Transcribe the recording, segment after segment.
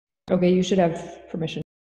Okay, you should have permission.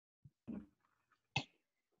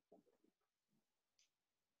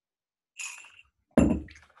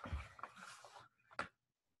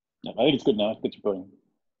 Yeah, I think it's good now. It's going.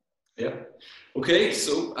 Yeah. Okay,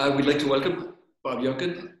 so we'd like to welcome Bob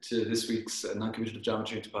Yuncken to this week's Non-Commutative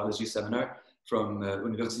Geometry and Topology seminar from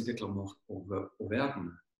Université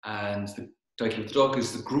Clermont-Auvergne. And the title of the talk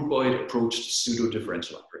is The Groupoid Approach to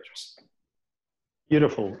Pseudo-Differential Operators.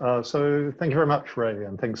 Beautiful. So thank you very much, Ray,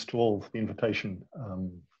 and thanks to all for the invitation.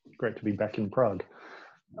 Great to be back in Prague.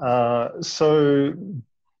 So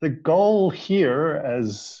the goal here,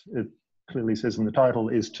 as it clearly says in the title,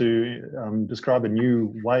 is to describe a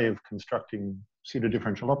new way of constructing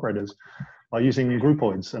pseudo-differential operators by using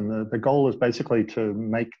groupoids. And the goal is basically to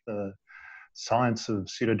make the science of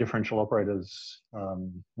pseudo-differential operators,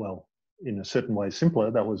 well, in a certain way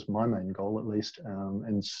simpler. That was my main goal, at least.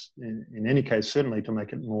 And in any case, certainly to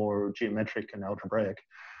make it more geometric and algebraic.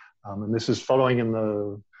 And this is following in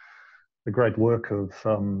the great work of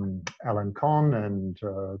Alan Kohn and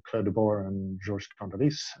Claire Debord and Georges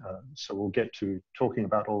Candelis. So we'll get to talking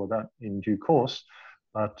about all of that in due course.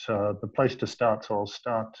 But the place to start, so I'll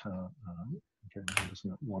start, again,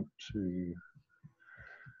 doesn't it want to,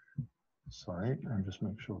 sorry, and just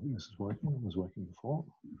make sure that this is working. It was working before.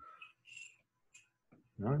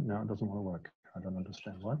 No, now it doesn't want to work. I don't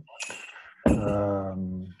understand why.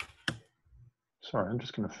 Sorry, I'm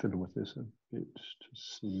just going to fiddle with this a bit to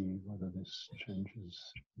see whether this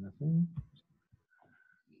changes anything.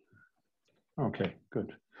 Okay,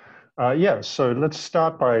 good. Yeah, so let's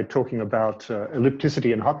start by talking about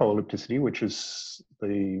ellipticity and hypoellipticity, which is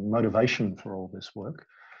the motivation for all this work.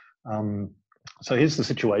 So here's the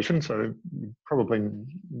situation. So you probably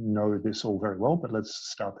know this all very well, but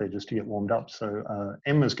let's start there just to get warmed up. So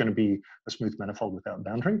M is going to be a smooth manifold without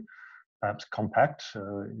boundary, perhaps compact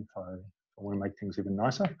if I want to make things even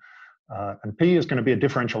nicer. And P is going to be a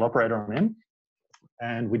differential operator on M.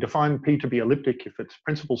 And we define P to be elliptic if its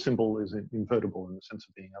principal symbol is invertible in the sense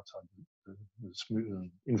of being outside the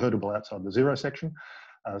smooth, invertible outside the zero section.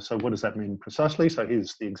 So what does that mean precisely? So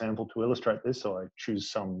here's the example to illustrate this. So I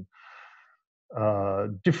choose some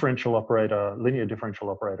differential operator, linear differential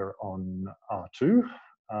operator on R2.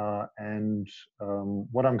 And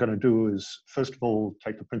what I'm going to do is, first of all,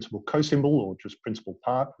 take the principal cosymbol, or just principal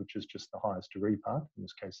part, which is just the highest degree part. In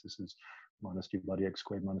this case, this is minus d by dx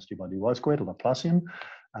squared minus d by dy squared, a Laplacian.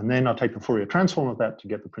 And then I'll take the Fourier transform of that to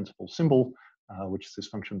get the principal symbol, which is this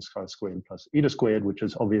function psi squared plus eta squared, which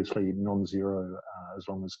is obviously non-zero as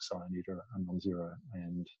long as psi and eta are non-zero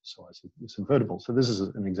and psi is invertible. So this is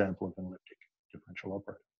an example of an elliptic differential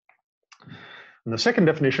operator. And the second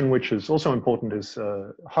definition, which is also important, is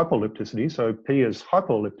hypoellipticity. So P is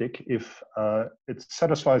hypoelliptic if it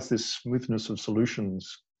satisfies this smoothness of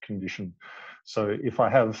solutions condition. So if I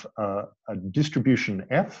have a distribution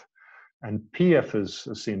F and PF is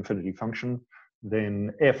a C infinity function,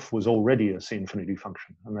 then F was already a C infinity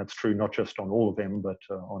function. And that's true not just on all of them, but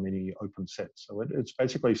on any open set. So it's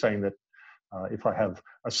basically saying that if I have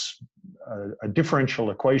a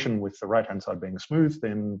differential equation with the right-hand side being smooth,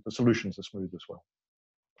 then the solutions are smooth as well.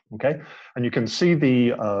 Okay, and you can see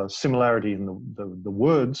the similarity in the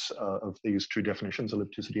words of these two definitions,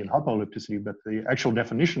 ellipticity and hypoellipticity, but the actual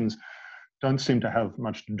definitions don't seem to have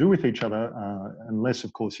much to do with each other, unless,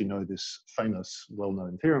 of course, you know this famous,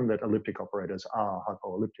 well-known theorem that elliptic operators are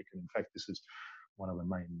hypoelliptic. And in fact, this is one of the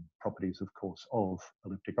main properties, of course, of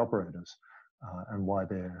elliptic operators and why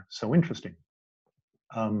they're so interesting.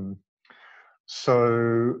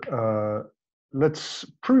 Let's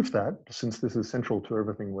prove that, since this is central to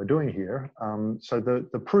everything we're doing here. So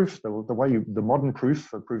the proof, the modern proof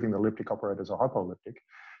for proving the elliptic operators are hypoelliptic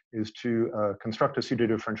is to construct a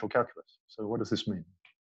pseudo-differential calculus. So what does this mean?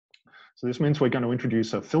 So this means we're going to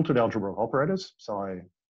introduce a filtered algebra of operators, psi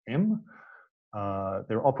m.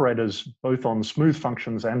 They're operators both on smooth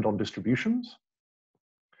functions and on distributions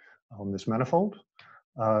on this manifold.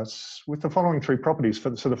 With the following three properties.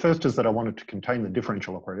 So the first is that I want it to contain the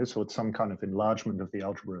differential operators, so it's some kind of enlargement of the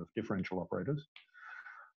algebra of differential operators.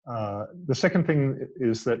 The second thing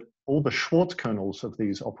is that all the Schwartz kernels of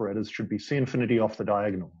these operators should be C infinity off the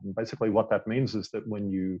diagonal. And basically what that means is that when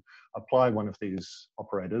you apply one of these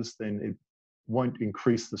operators, then it won't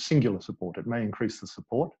increase the singular support. It may increase the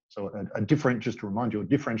support. So just to remind you, a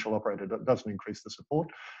differential operator doesn't increase the support.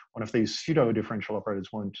 One of these pseudo differential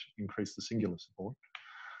operators won't increase the singular support.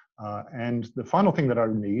 And the final thing that I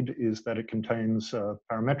need is that it contains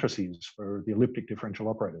parametrices for the elliptic differential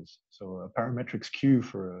operators. So a parametrics Q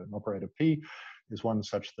for an operator P is one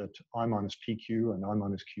such that I minus PQ and I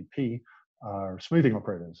minus QP are smoothing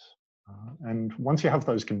operators. And once you have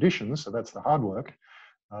those conditions, so that's the hard work,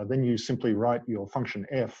 then you simply write your function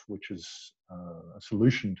f, which is a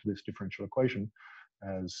solution to this differential equation,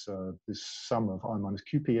 as this sum of I minus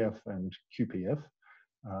QPF and QPF.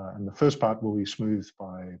 And the first part will be smoothed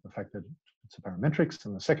by the fact that it's a parametrics,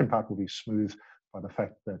 and the second part will be smoothed by the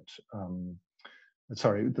fact that,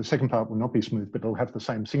 sorry, the second part will not be smooth, but it'll have the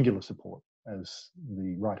same singular support as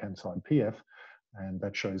the right-hand side PF, and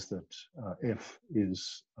that shows that F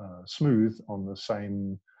is smooth on the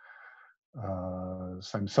same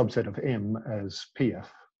subset of M as PF,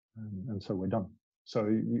 and so we're done. So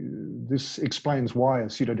this explains why a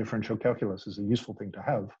pseudo-differential calculus is a useful thing to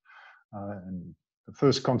have, and the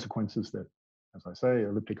first consequence is that, as I say,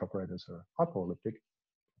 elliptic operators are hyperelliptic.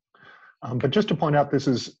 But just to point out, this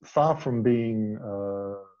is far from being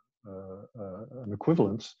an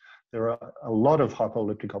equivalence. There are a lot of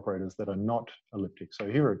hyperelliptic operators that are not elliptic. So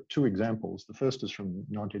here are two examples. The first is from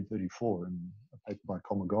 1934 in a paper by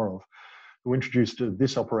Kolmogorov, who introduced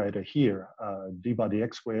this operator here, d by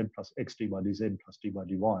dx squared plus x d by dz plus d by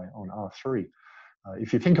dy on R3.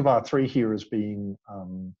 If you think of R3 here as being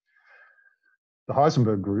the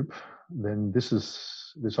Heisenberg group, then this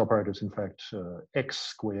operator is in fact x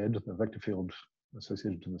squared, the vector field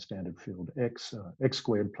associated to the standard field x, x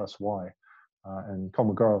squared plus y. And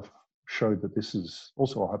Kolmogorov showed that this is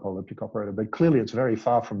also a hyperelliptic operator, but clearly it's very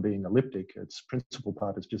far from being elliptic. Its principal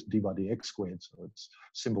part is just d by dx squared, so its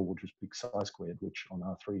symbol will just be psi squared, which on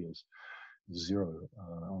R3 is 0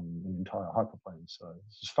 on an entire hyperplane. So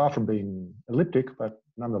it's far from being elliptic, but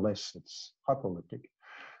nonetheless it's hyperelliptic.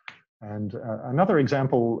 And another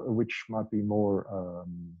example, which might be more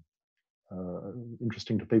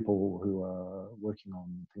interesting to people who are working on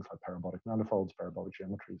things like parabolic manifolds, parabolic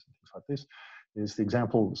geometries, and things like this, is the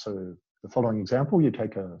example. So the following example, you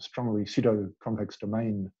take a strongly pseudo-convex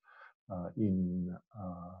domain in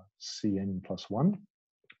Cn plus 1,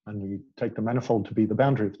 and we take the manifold to be the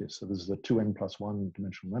boundary of this. So this is a 2n plus 1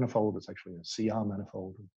 dimensional manifold. It's actually a CR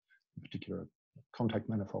manifold, in particular contact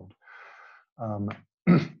manifold.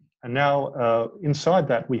 And now inside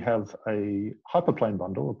that we have a hyperplane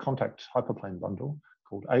bundle, a contact hyperplane bundle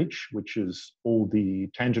called H, which is all the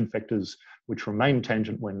tangent vectors which remain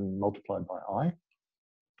tangent when multiplied by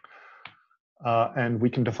I. And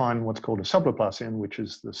we can define what's called a sublaplacian, which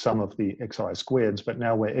is the sum of the xi squareds, but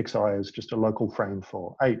now where xi is just a local frame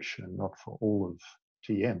for H and not for all of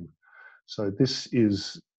Tm. So this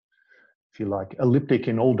is, if you like, elliptic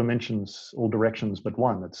in all dimensions, all directions but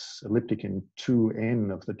one. It's elliptic in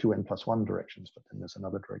 2n of the 2n plus 1 directions, but then there's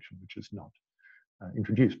another direction which is not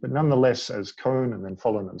introduced. But nonetheless, as Kohn and then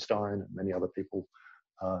Follen and Stein and many other people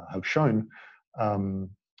have shown,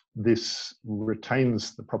 this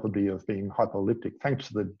retains the property of being hyperelliptic thanks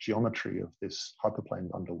to the geometry of this hyperplane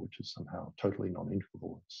bundle, which is somehow totally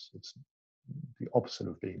non-integrable. It's the opposite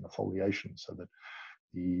of being a foliation, so that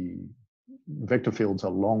the vector fields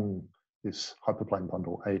along this hyperplane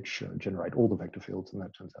bundle H generate all the vector fields, and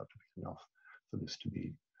that turns out to be enough for this to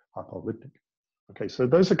be hyperelliptic. Okay, so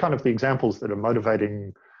those are kind of the examples that are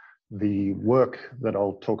motivating the work that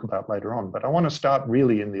I'll talk about later on. But I want to start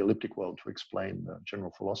really in the elliptic world to explain the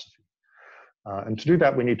general philosophy. And to do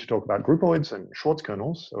that, we need to talk about groupoids and Schwartz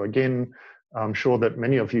kernels. So again, I'm sure that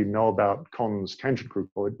many of you know about Kohn's tangent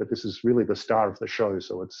groupoid, but this is really the star of the show.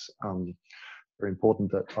 So it's very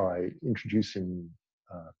important that I introduce him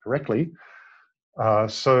correctly.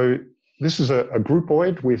 So this is a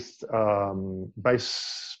groupoid with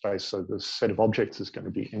base space. So the set of objects is going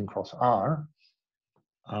to be n cross R.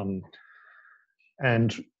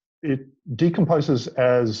 And it decomposes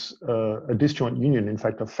as a disjoint union, in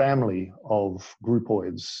fact, a family of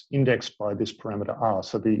groupoids indexed by this parameter R.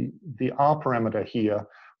 So the R parameter here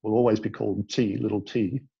will always be called T, little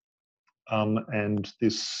t. And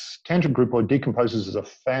this tangent groupoid decomposes as a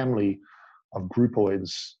family of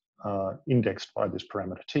groupoids indexed by this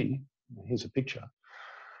parameter T. Here's a picture.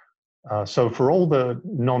 So for all the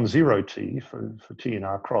non-zero T, for T in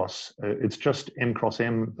R cross, it's just M cross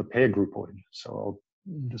M, the pair groupoid. So I'll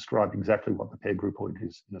describe exactly what the pair groupoid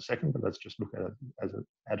is in a second, but let's just look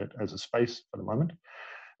at it as a space for the moment.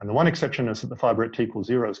 And the one exception is that the fiber at T equals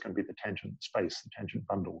 0 is going to be the tangent space, the tangent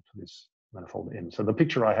bundle to this manifold M. So the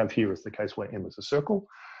picture I have here is the case where M is a circle.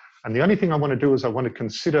 And the only thing I want to do is I want to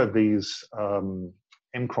consider these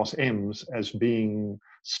M cross M's as being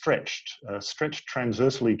stretched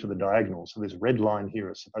transversely to the diagonal. So this red line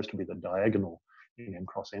here is supposed to be the diagonal in M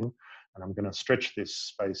cross M, and I'm going to stretch this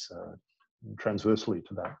space transversely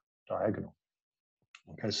to that diagonal.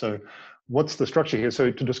 Okay, so what's the structure here?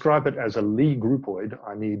 So to describe it as a Lie groupoid,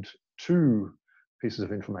 I need two pieces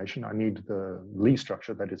of information. I need the Lie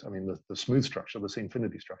structure, that is, I mean, the smooth structure, the C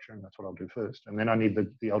infinity structure, and that's what I'll do first. And then I need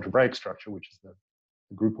the algebraic structure, which is the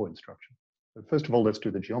the groupoid structure. But first of all, let's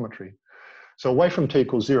do the geometry. So away from t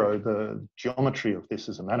equals 0, the geometry of this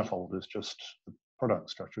as a manifold is just the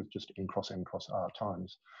product structure, it's just n cross r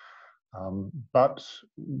times. But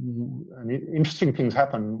interesting things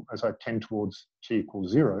happen as I tend towards t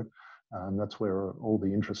equals 0. That's where all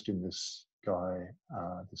the interest in this guy,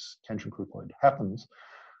 this tangent groupoid, happens.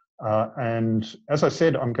 And as I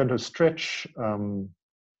said, I'm going to stretch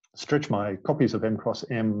my copies of m cross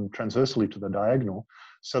m transversely to the diagonal,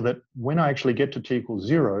 so that when I actually get to t equals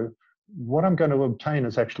 0, what I'm going to obtain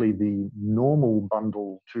is actually the normal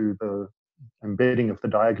bundle to the embedding of the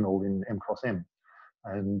diagonal in m cross m.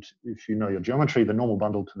 And if you know your geometry, the normal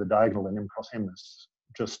bundle to the diagonal in m cross m is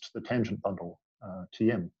just the tangent bundle,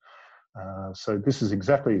 Tm. So this is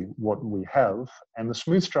exactly what we have. And the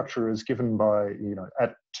smooth structure is given by,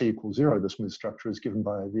 at t equals 0, the smooth structure is given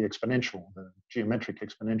by the exponential, the geometric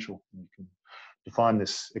exponential. You can define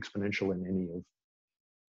this exponential in any of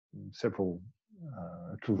several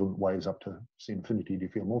equivalent ways up to C infinity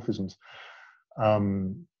diffeomorphisms.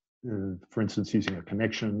 For instance, using a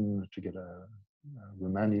connection to get a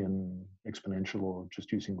Riemannian exponential, or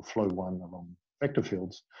just using the flow one along vector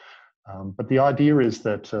fields. But the idea is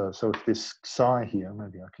that, so if this psi here,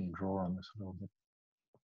 maybe I can draw on this a little bit.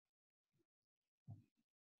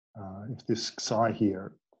 If this psi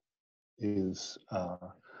here is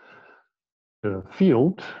the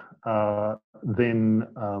field, then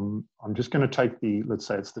I'm just going to take the, let's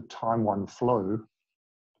say it's the time one flow.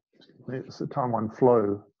 It's the time one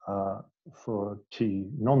flow for t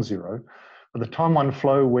non-zero. But the time one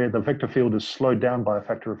flow where the vector field is slowed down by a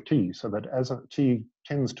factor of t, so that as t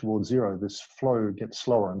tends towards 0, this flow gets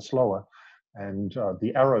slower and slower, and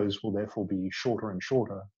the arrows will therefore be shorter and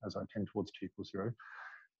shorter as I tend towards t equals 0.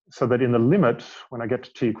 So that in the limit, when I get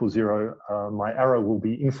to t equals 0, my arrow will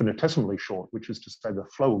be infinitesimally short, which is to say the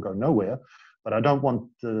flow will go nowhere. But I don't want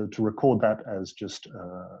to record that as just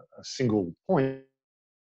a single point.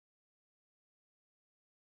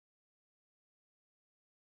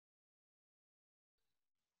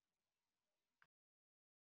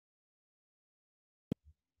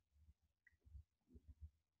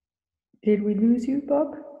 Did we lose you,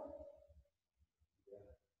 Bob?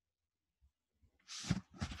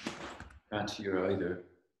 Can't hear either.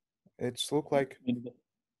 It's look like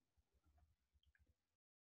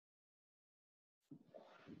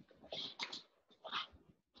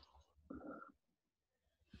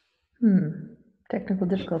Technical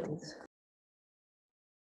difficulties.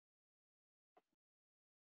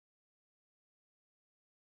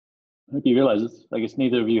 I hope he realizes. I guess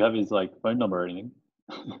neither of you have his phone number or anything.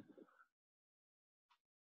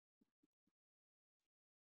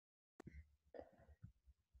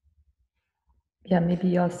 Yeah,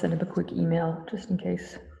 maybe I'll send him a quick email just in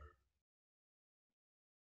case.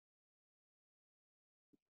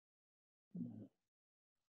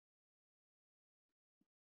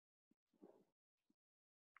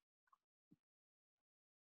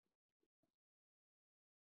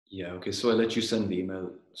 Yeah, okay, so I'll let you send the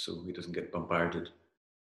email so he doesn't get bombarded.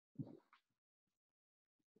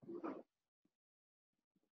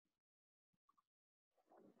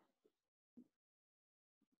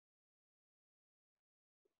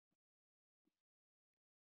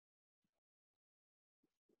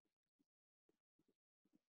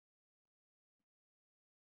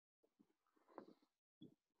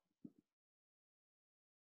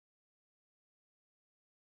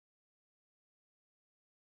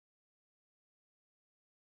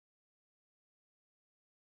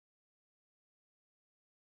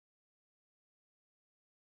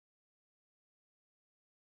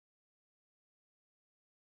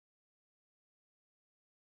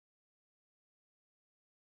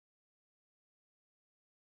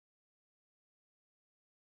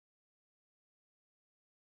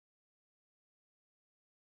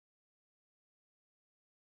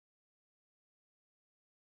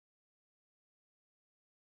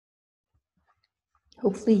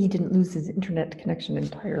 Hopefully he didn't lose his internet connection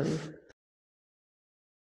entirely.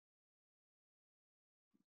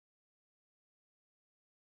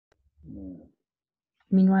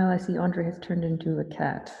 Meanwhile, I see Andre has turned into a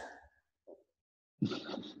cat.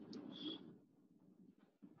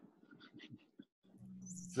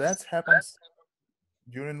 that happens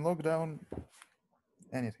during lockdown.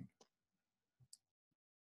 Anything.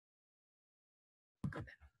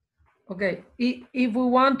 Okay, if we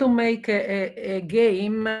want to make a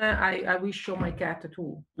game, I will show my cat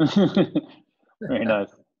too. Very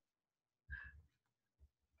nice.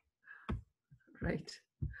 Right.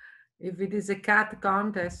 If it is a cat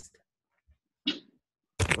contest.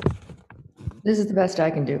 This is the best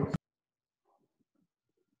I can do.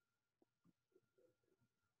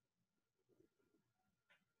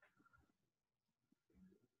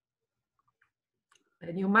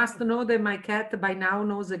 And you must know that my cat by now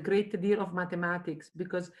knows a great deal of mathematics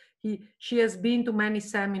because she has been to many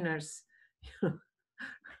seminars.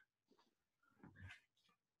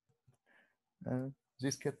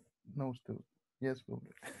 This cat knows too. Yes, will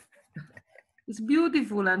do. It's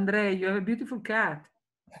beautiful, Andrei. You have a beautiful cat.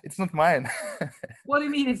 It's not mine. What do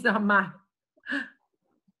you mean it's not mine?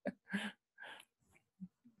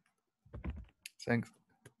 Thanks.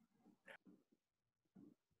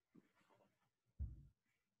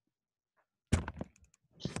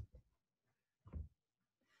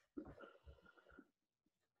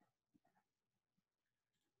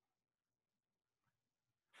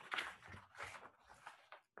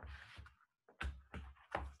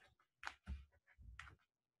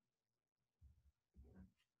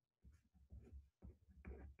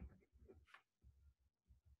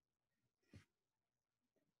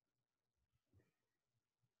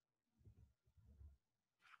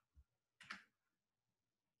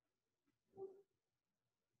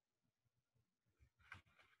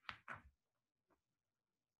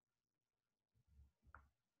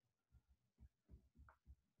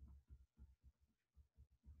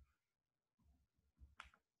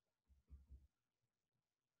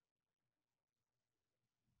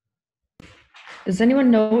 Does anyone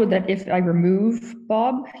know that if I remove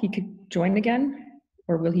Bob, he could join again?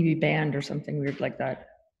 Or will he be banned or something weird like that?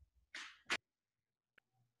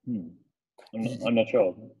 I'm not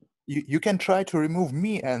sure. You can try to remove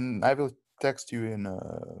me, and I will text you in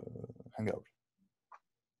Hangout.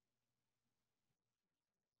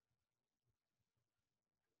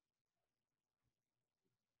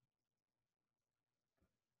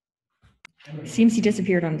 Seems he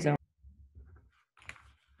disappeared on his own.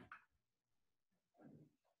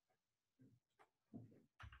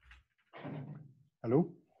 Hello?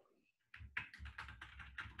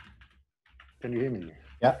 Can you hear me?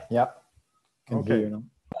 Yeah. Can Okay. hear you now.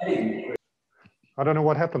 I don't know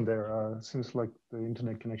what happened there. Seems like the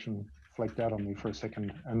internet connection flaked out on me for a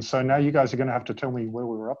second. And so now you guys are going to have to tell me where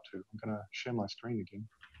we were up to. I'm going to share my screen again.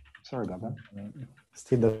 Sorry about that.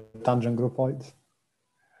 Still the tangent groupoid.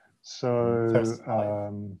 So,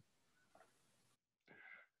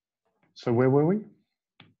 so where were we?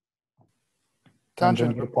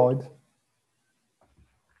 Tangent groupoid.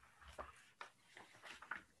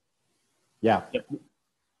 Yeah. Yep.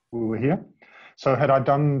 We were here. So had I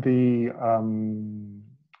done the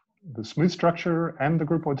smooth structure and the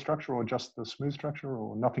groupoid structure, or just the smooth structure,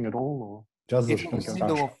 or nothing at all, or Just the It's smooth in the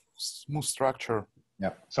middle structure. of smooth structure.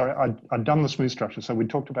 Yeah. sorry, I'd done the smooth structure. So we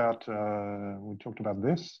talked about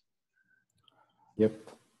this. Yep.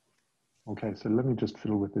 Okay, so let me just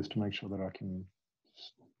fiddle with this to make sure that I can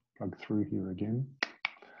plug through here again.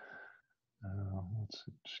 What's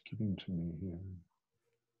it giving to me here?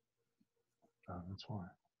 Oh, that's why.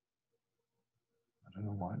 I don't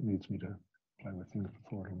know why it needs me to play with things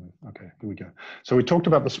before it'll move. Okay, here we go. So we talked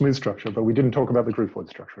about the smooth structure, but we didn't talk about the groupoid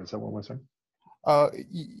structure. Is that what we're saying?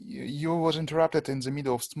 You was interrupted in the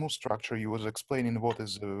middle of smooth structure. You was explaining what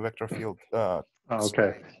is a vector field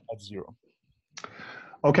Okay. at 0.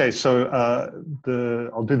 Okay, so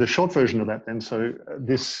I'll do the short version of that then. So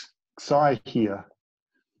this psi here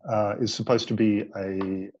is supposed to be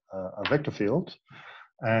a vector field,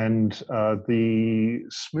 and the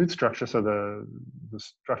smooth structure, so the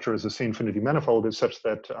structure as a C-infinity manifold, is such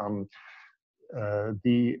that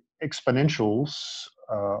the exponentials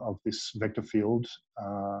of this vector field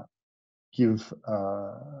give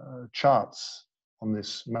charts on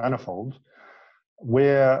this manifold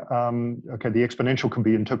where, okay, the exponential can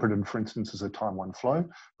be interpreted, for instance, as a time one flow.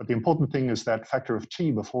 But the important thing is that factor of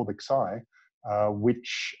t before the psi,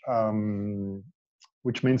 which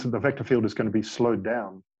means that the vector field is going to be slowed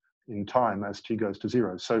down in time as t goes to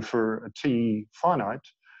 0. So for a t finite,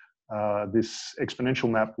 this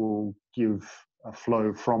exponential map will give a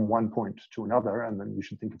flow from one point to another, and then you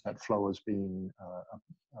should think of that flow as being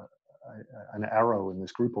an arrow in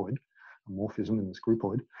this groupoid, a morphism in this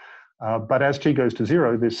groupoid. But as t goes to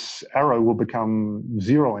 0, this arrow will become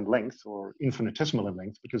 0 in length, or infinitesimal in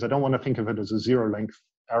length, because I don't want to think of it as a 0 length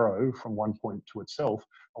arrow from one point to itself.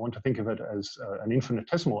 I want to think of it as an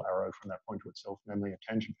infinitesimal arrow from that point to itself, namely a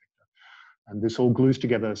tangent vector. And this all glues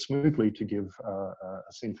together smoothly to give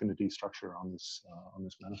a C-infinity structure on this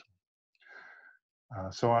manifold.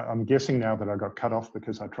 So I'm guessing now that I got cut off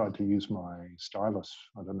because I tried to use my stylus.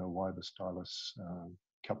 I don't know why the stylus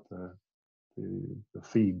cut the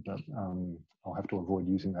feed, but I'll have to avoid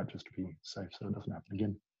using that just to be safe so it doesn't happen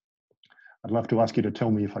again. I'd love to ask you to tell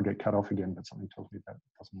me if I get cut off again, but something tells me that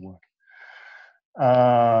doesn't work.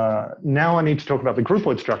 Now I need to talk about the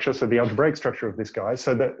groupoid structure, so the algebraic structure of this guy.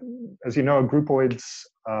 So that, as you know, groupoids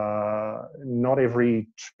not every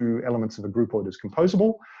two elements of a groupoid is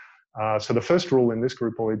composable. So the first rule in this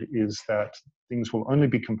groupoid is that things will only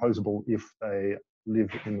be composable if they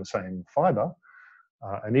live in the same fiber.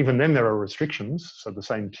 And even then there are restrictions, so the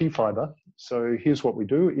same T fiber. So here's what we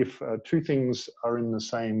do. If two things are in the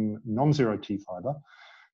same non-zero T fiber,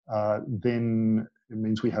 then it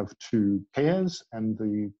means we have two pairs, and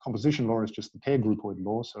the composition law is just the pair groupoid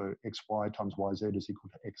law. So xy times yz is equal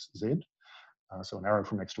to xz. So an arrow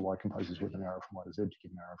from x to y composes with an arrow from y to z to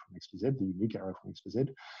give an arrow from x to z, the unique arrow from x to z.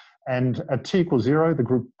 And at t equals 0, the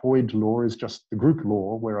groupoid law is just the group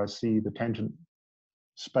law, where I see the tangent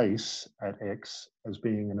space at x as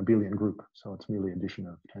being an abelian group. So it's merely addition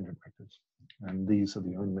of tangent vectors. And these are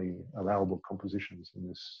the only allowable compositions in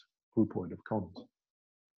this groupoid of columns.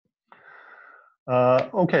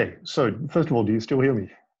 Okay, so first of all, do you still hear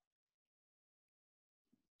me?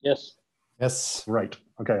 Yes. Yes. Right.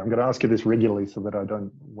 Okay, I'm going to ask you this regularly so that I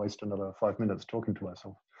don't waste another 5 minutes talking to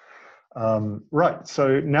myself. Right,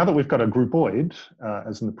 so now that we've got a groupoid,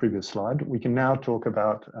 as in the previous slide, we can now talk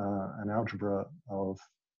about an algebra of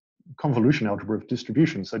convolution algebra of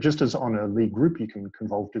distributions. So just as on a Lie group you can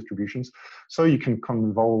convolve distributions, so you can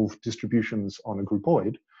convolve distributions on a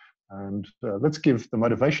groupoid. And let's give the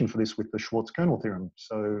motivation for this with the Schwarz-Kernel theorem.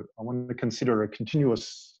 So I want to consider a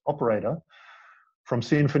continuous operator from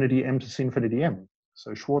C infinity m to C infinity m.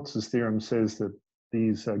 So Schwarz's theorem says that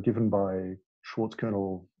these are given by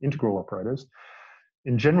Schwarz-Kernel integral operators.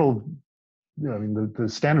 In general, I mean, the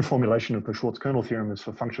standard formulation of the Schwarz-Kernel theorem is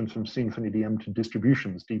for functions from C infinity m to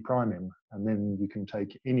distributions, d prime m, and then you can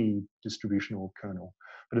take any distributional kernel.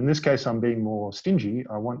 But in this case, I'm being more stingy.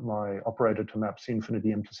 I want my operator to map C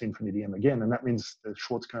infinity m to C infinity m again, and that means the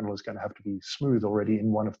Schwarz-Kernel is going to have to be smooth already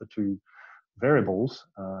in one of the two variables,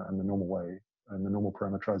 and the normal way, and the normal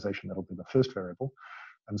parameterization, that'll be the first variable.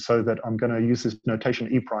 And so that I'm going to use this notation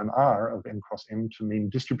E prime R of m cross m to mean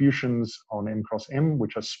distributions on m cross m,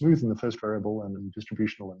 which are smooth in the first variable and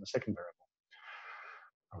distributional in the second variable.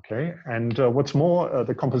 Okay, and what's more,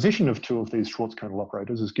 the composition of two of these Schwarz-Kernel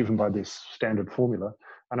operators is given by this standard formula.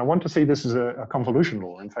 And I want to see this as a convolution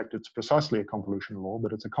law. In fact, it's precisely a convolution law,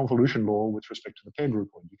 but it's a convolution law with respect to the pair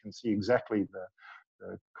groupoid. You can see exactly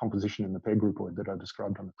the composition in the pair groupoid that I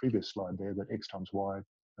described on the previous slide there, that x times y,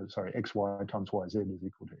 xy times yz is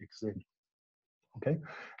equal to xz. Okay,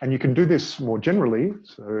 and you can do this more generally.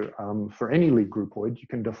 So for any Lie groupoid, you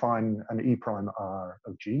can define an E prime R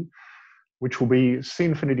of G, which will be C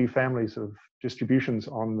infinity families of distributions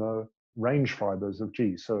on the range fibers of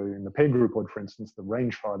G. So in the pair groupoid, for instance, the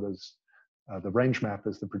range fibers, the range map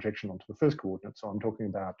is the projection onto the first coordinate. So I'm talking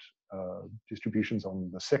about distributions on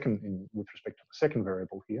the second, with respect to the second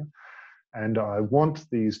variable here. And I want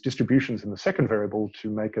these distributions in the second variable to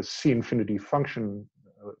make a C infinity function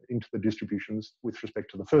into the distributions with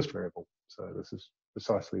respect to the first variable. So this is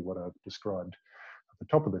precisely what I've described at the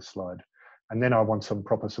top of this slide. And then I want some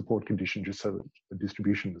proper support condition just so that the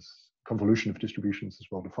distributions, convolution of distributions is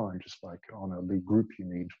well defined, just like on a Lie group, you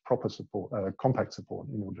need proper support, compact support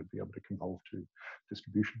in order to be able to convolve to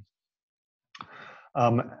distributions.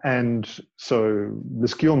 And so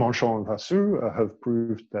Lescure, Manchon, and Vassou have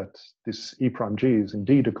proved that this E prime G is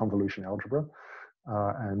indeed a convolution algebra.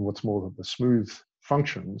 And what's more, that the smooth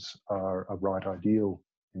functions are a right ideal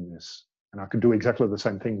in this. And I could do exactly the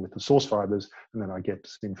same thing with the source fibers, and then I get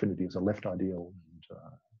C infinity as a left ideal. And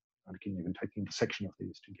I can even take the intersection of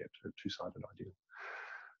these to get a two-sided ideal.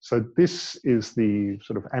 So this is the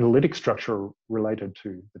sort of analytic structure related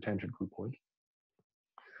to the tangent groupoid.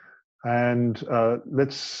 And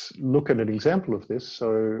let's look at an example of this.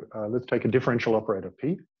 So let's take a differential operator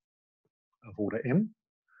P of order m.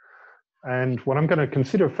 And what I'm going to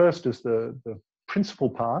consider first is the principal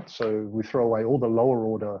part. So we throw away all the lower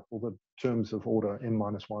order, all the terms of order m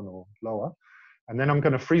minus 1 or lower. And then I'm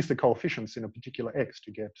going to freeze the coefficients in a particular x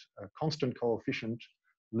to get a constant coefficient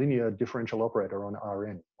linear differential operator on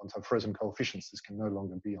Rn. Once I've frozen coefficients, this can no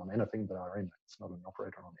longer be on anything but Rn. It's not an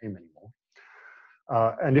operator on m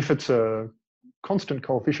anymore. And if it's a constant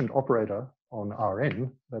coefficient operator on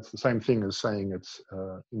Rn, that's the same thing as saying it's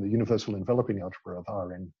in the universal enveloping algebra of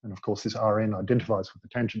Rn. And of course, this Rn identifies with the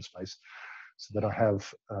tangent space, so that I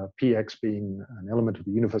have Px being an element of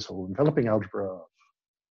the universal enveloping algebra of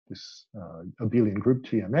this abelian group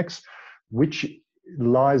Tmx, which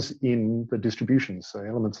lies in the distributions. So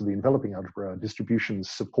elements of the enveloping algebra are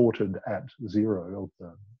distributions supported at 0 of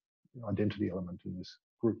the identity element in this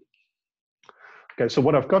group. Okay, so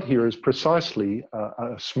what I've got here is precisely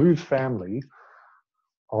a smooth family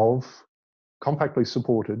of compactly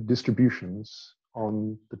supported distributions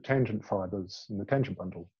on the tangent fibers in the tangent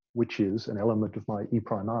bundle. which is an element of my E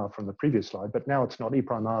prime R from the previous slide, but now it's not E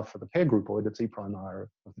prime R for the pair groupoid, it's E prime R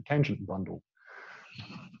of the tangent bundle.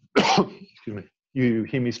 Excuse me. You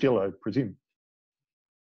hear me still, I presume?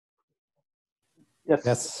 Yes.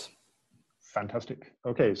 Yes. Fantastic.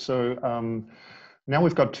 Okay, so now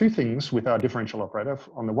we've got two things with our differential operator.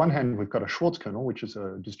 On the one hand, we've got a Schwartz kernel, which is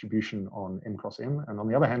a distribution on M cross M. And on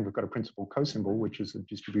the other hand, we've got a principal cosymbol, which is a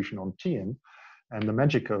distribution on Tm. And the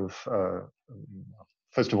magic of,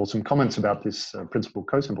 first of all, some comments about this principal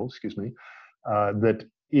cosymbol, excuse me, that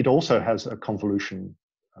it also has a convolution,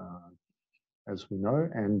 as we know,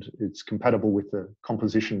 and it's compatible with the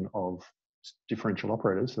composition of differential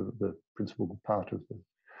operators. So the principal part of the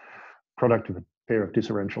product of a pair of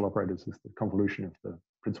differential operators is the convolution of the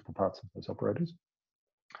principal parts of those operators.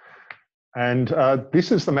 And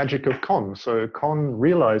this is the magic of Conn. So Conn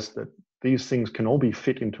realized that these things can all be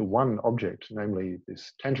fit into one object, namely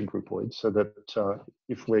this tangent groupoid, so that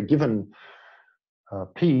if we're given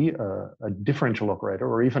P, a differential operator,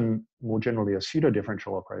 or even more generally a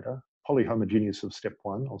pseudo-differential operator, polyhomogeneous of step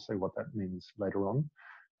 1, I'll say what that means later on.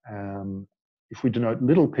 If we denote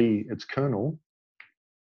little p its kernel,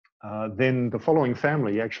 then the following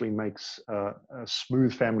family actually makes a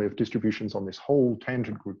smooth family of distributions on this whole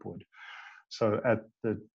tangent groupoid. So at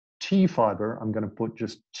the T fiber, I'm going to put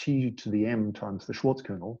just T to the M times the Schwartz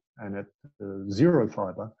kernel, and at the 0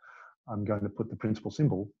 fiber, I'm going to put the principal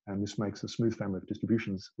symbol, and this makes a smooth family of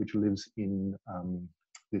distributions which lives in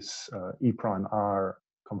this E prime R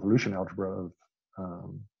convolution algebra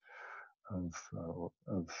of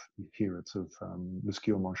here it's of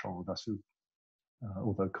Lescure, Monchon, Vassou.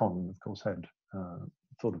 Although Conn, of course, had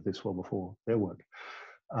thought of this well before their work.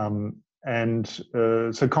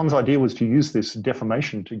 So Conn's idea was to use this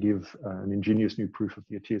deformation to give an ingenious new proof of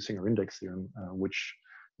the Atiyah-Singer index theorem, which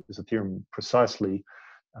is a theorem precisely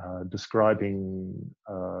describing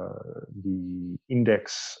the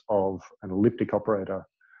index of an elliptic operator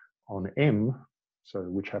on M, so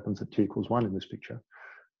which happens at t equals 1 in this picture,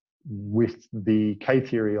 with the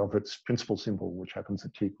K-theory of its principal symbol, which happens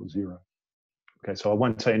at t equals 0. Okay, so I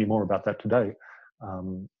won't say any more about that today,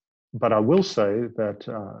 but I will say that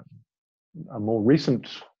a more recent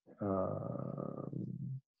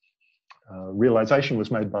realization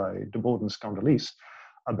was made by de Bord and Scandalis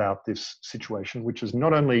about this situation, which is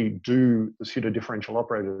not only do the pseudo-differential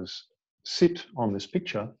operators sit on this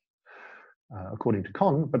picture, according to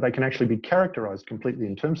Conn, but they can actually be characterized completely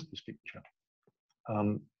in terms of this picture.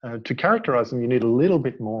 To characterize them, you need a little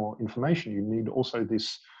bit more information. You need also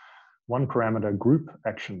this one parameter group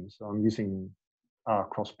action. So I'm using R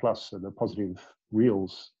cross plus, so the positive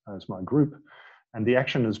reals as my group. And the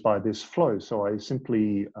action is by this flow. So I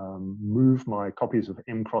simply move my copies of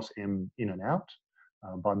M cross M in and out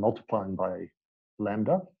by multiplying by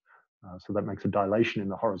lambda. So that makes a dilation in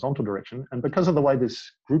the horizontal direction. And because of the way this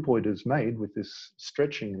groupoid is made with this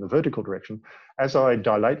stretching in the vertical direction, as I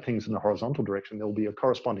dilate things in the horizontal direction, there'll be a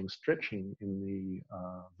corresponding stretching in the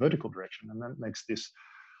vertical direction. And that makes this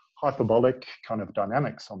hyperbolic kind of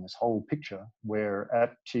dynamics on this whole picture, where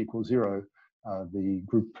at t equals 0, the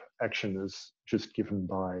group action is just given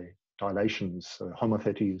by dilations, so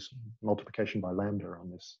homotheties, multiplication by lambda on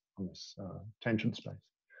this tangent space.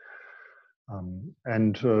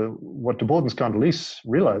 What de Bord and Scandalis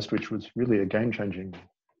realized, which was really a game-changing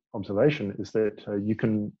observation, is that you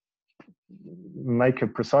can make a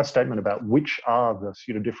precise statement about which are the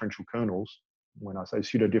pseudo-differential kernels. When I say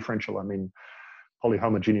pseudo-differential, I mean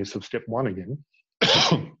polyhomogeneous of step 1 again,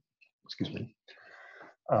 excuse me,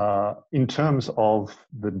 in terms of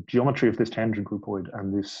the geometry of this tangent groupoid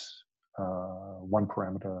and this one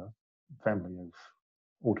parameter family of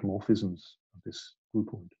automorphisms of this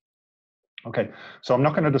groupoid. Okay, so I'm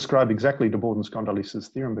not going to describe exactly de Bord and Scandalis'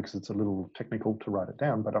 theorem because it's a little technical to write it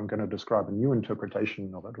down, but I'm going to describe a new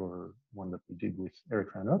interpretation of it, or one that we did with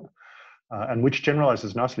Eric van Erp, and which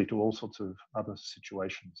generalizes nicely to all sorts of other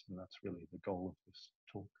situations, and that's really the goal of this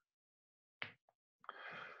talk.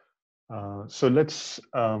 So let's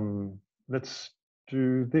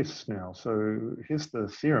do this now. So here's the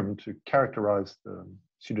theorem to characterize the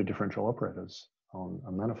pseudo-differential operators on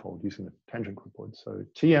a manifold using the tangent groupoid. So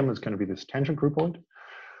Tm is going to be this tangent groupoid.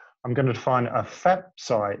 I'm going to define a fat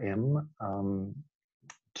psi m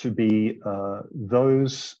to be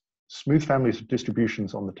those smooth families of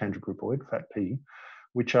distributions on the tangent groupoid, fat p,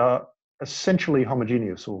 which are essentially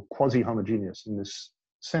homogeneous or quasi-homogeneous in this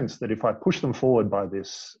sense that if I push them forward by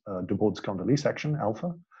this de Bord-Scandalis action,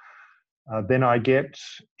 alpha, then I get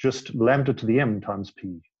just lambda to the m times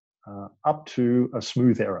p up to a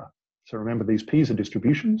smooth error. So remember, these p's are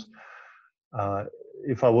distributions.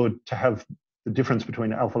 If I were to have the difference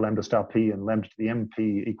between alpha lambda star p and lambda to the m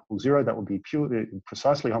p equals 0. That would be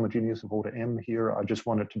precisely homogeneous of order m here. I just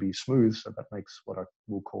want it to be smooth, so that makes what I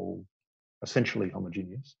will call essentially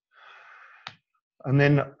homogeneous. And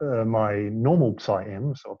then my normal psi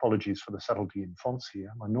m, so apologies for the subtlety in fonts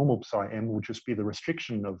here, my normal psi m will just be the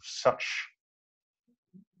restriction of such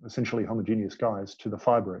essentially homogeneous guys to the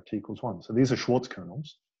fiber at t equals 1. So these are Schwartz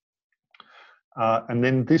kernels. And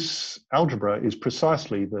then this algebra is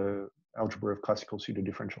precisely the algebra of classical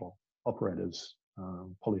pseudodifferential operators,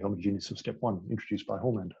 polyhomogeneous of step 1, introduced by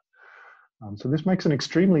Hollander. So this makes an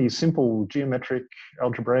extremely simple geometric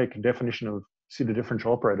algebraic definition of pseudodifferential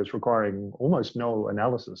operators requiring almost no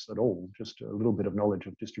analysis at all, just a little bit of knowledge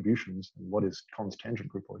of distributions and what is Con's tangent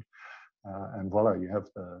groupoid. And voila, you have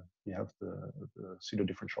the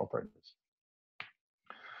pseudodifferential operators.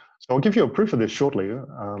 So I'll give you a proof of this shortly,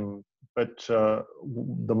 but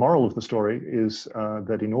the moral of the story is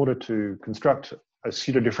that in order to construct a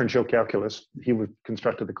pseudodifferential calculus, he would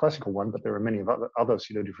constructed the classical one, but there are many other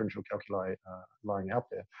pseudodifferential calculi lying out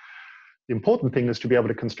there. The important thing is to be able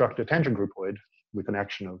to construct a tangent groupoid with an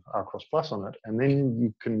action of r cross plus on it, and then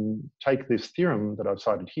you can take this theorem that I've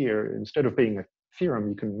cited here, instead of being a theorem,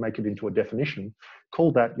 you can make it into a definition,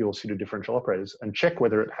 call that your pseudodifferential operators, and check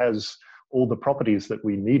whether it has all the properties that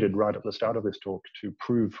we needed right at the start of this talk to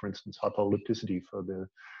prove, for instance, hypoellipticity for the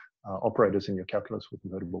operators in your calculus with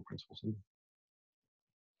invertible principal symbol.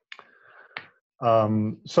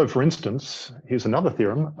 So for instance, here's another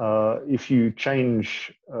theorem. If you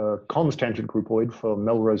change Con's tangent groupoid for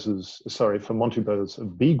for Montuber's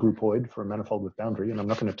B groupoid for a manifold with boundary, and I'm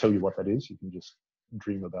not going to tell you what that is, you can just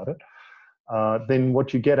dream about it. Then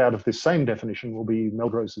what you get out of this same definition will be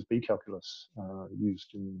Melrose's B calculus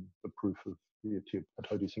used in the proof of the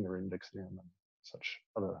Patodi-Singer index theorem and such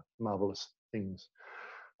other marvelous things.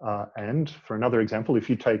 And for another example, if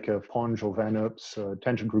you take a Ponge or Van Earp's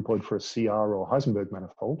tangent groupoid for a CR or Heisenberg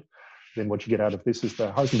manifold, then what you get out of this is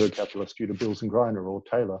the Heisenberg calculus due to Bills and Greiner or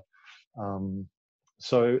Taylor. You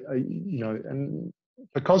know, and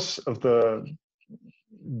because of the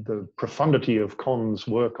profundity of Con's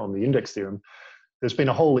work on the index theorem, there's been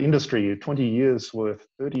a whole industry, 20 years worth,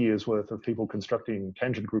 30 years worth of people constructing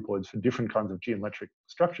tangent groupoids for different kinds of geometric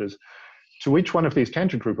structures. To each one of these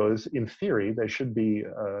tangent groupoids, in theory, there should be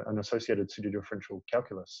an associated pseudodifferential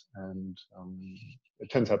calculus. And it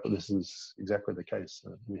turns out that this is exactly the case.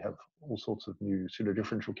 We have all sorts of new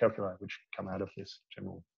pseudodifferential calculi which come out of this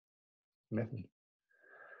general method.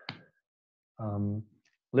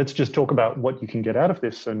 Let's just talk about what you can get out of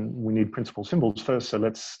this. And we need principal symbols first. So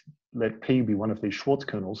let's let P be one of these Schwartz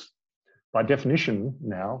kernels. By definition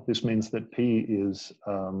now, this means that P is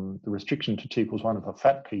the restriction to T equals 1 of a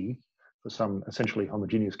fat P for some essentially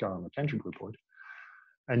homogeneous guy on the tangent groupoid.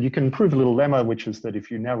 And you can prove a little lemma, which is that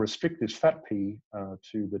if you now restrict this fat P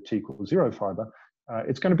to the T equals 0 fiber,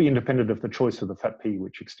 it's going to be independent of the choice of the fat P,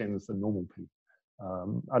 which extends the normal P,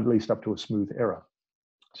 at least up to a smooth error.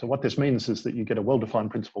 So what this means is that you get a well-defined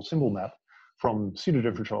principal symbol map from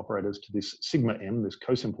pseudodifferential operators to this sigma m, this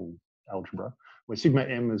cosimple algebra, where sigma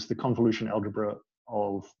m is the convolution algebra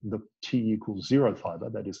of the T equals 0 fiber,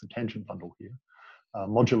 that is the tangent bundle here,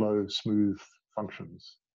 modulo smooth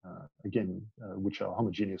functions, again, which are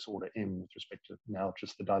homogeneous order m with respect to now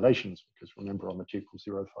just the dilations, because remember on the T equals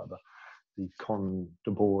 0 fiber, the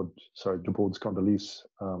Debord's Condoleezza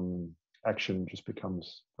action just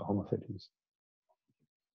becomes the homotheties.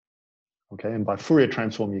 Okay, and by Fourier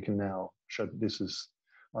transform, you can now show that this is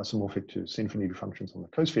isomorphic to C-infinity functions on the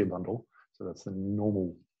cosphere bundle. So that's the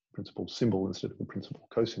normal principal symbol instead of the principal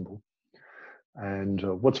cosymbol. And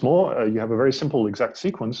what's more, you have a very simple exact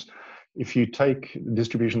sequence. If you take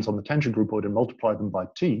distributions on the tangent groupoid and multiply them by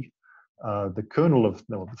T, the kernel of,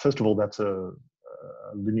 well, first of all, that's a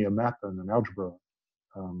linear map and an algebra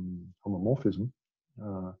homomorphism.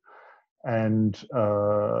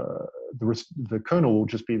 The kernel will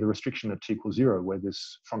just be the restriction at T equals 0, where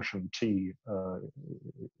this function T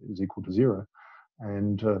is equal to 0.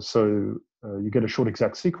 And so you get a short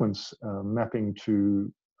exact sequence mapping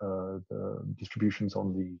to the distributions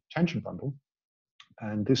on the tangent bundle.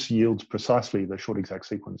 And this yields precisely the short exact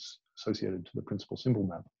sequence associated to the principal symbol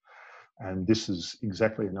map. And this is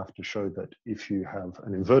exactly enough to show that if you have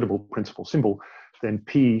an invertible principal symbol, then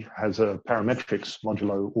P has a parametrics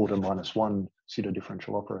modulo order -1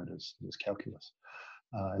 pseudodifferential operators in this calculus.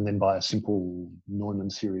 And then by a simple Neumann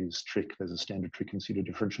series trick, there's a standard trick in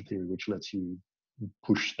pseudodifferential theory which lets you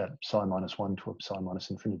push that psi -1 to a psi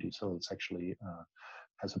 -infinity. So it's actually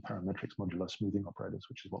has a parametrics modulo smoothing operators,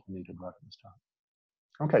 which is what we needed right at the start.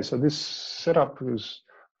 Okay, so this setup is,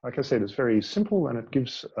 like I said, it's very simple, and it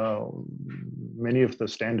gives many of the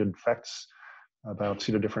standard facts about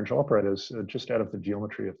pseudodifferential operators just out of the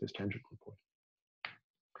geometry of this tangent groupoid.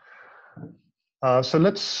 So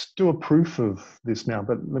let's do a proof of this now,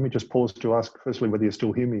 but let me just pause to ask firstly whether you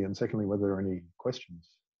still hear me, and secondly whether there are any questions.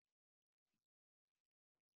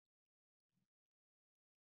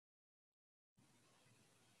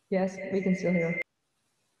 Yes, we can still hear.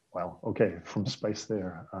 Wow, okay, from space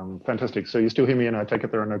there. Fantastic. So you still hear me, and I take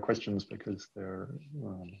it there are no questions because there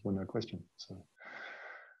were no questions. So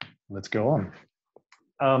let's go on.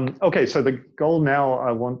 Okay, so the goal now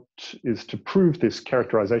I want is to prove this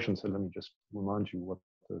characterization. So let me just remind you what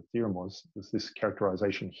the theorem was. There's this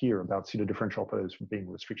characterization here about pseudodifferential operators being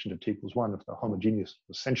restriction to t equals 1 of the homogeneous,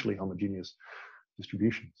 essentially homogeneous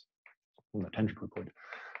distributions on the tangent groupoid.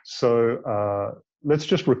 So let's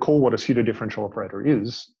just recall what a pseudodifferential operator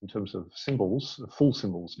is in terms of symbols, full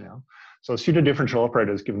symbols now. So a pseudodifferential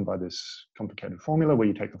operator is given by this complicated formula where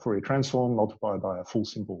you take the Fourier transform, multiply by a full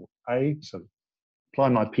symbol A. So apply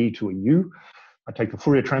my P to a U. I take the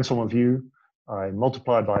Fourier transform of U, I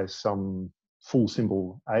multiply by some full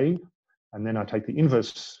symbol A, and then I take the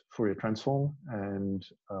inverse Fourier transform, and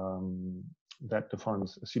that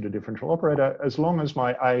defines a pseudodifferential operator as long as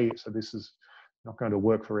my A, so this is not going to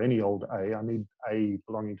work for any old A. I need A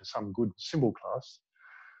belonging to some good symbol class.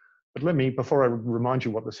 But let me, before I remind you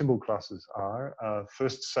what the symbol classes are,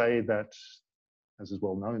 first say that, as is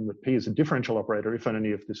well known, that P is a differential operator if and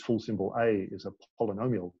only if this full symbol A is a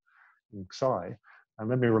polynomial in psi. And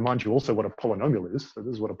let me remind you also what a polynomial is. So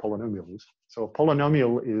this is what a polynomial is. So a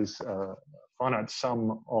polynomial is a finite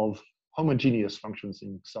sum of homogeneous functions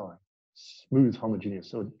in psi, smooth homogeneous.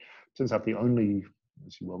 So it turns out the only,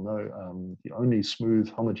 as you well know, the only smooth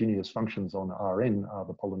homogeneous functions on Rn are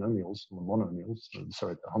the polynomials, the monomials,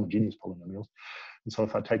 sorry, the homogeneous polynomials. And so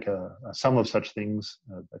if I take a sum of such things,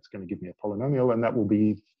 that's going to give me a polynomial, and that will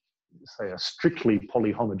be, say, a strictly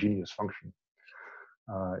polyhomogeneous function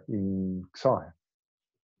in psi.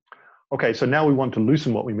 Okay, so now we want to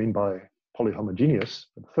loosen what we mean by polyhomogeneous.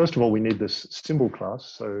 But first of all, we need this symbol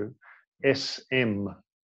class. So SM10, I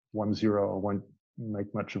won't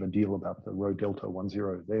make much of a deal about the rho delta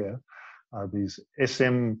 10 there. These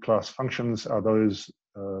SM class functions are those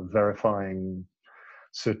verifying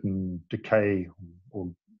certain decay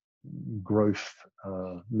or growth,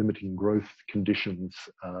 limiting growth conditions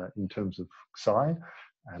in terms of psi.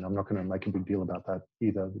 And I'm not going to make a big deal about that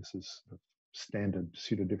either. This is standard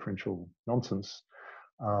pseudodifferential nonsense.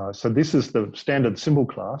 So this is the standard symbol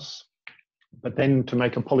class. But then to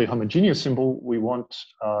make a polyhomogeneous symbol, we want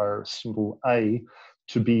our symbol A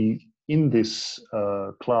to be in this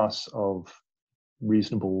class of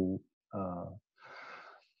reasonably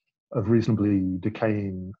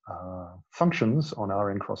decaying functions on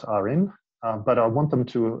Rn cross Rn. But I want them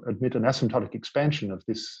to admit an asymptotic expansion of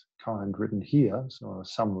this kind written here, so a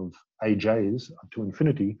sum of AJs up to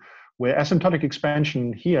infinity, where asymptotic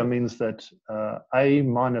expansion here means that A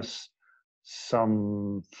minus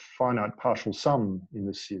some finite partial sum in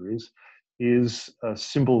this series is a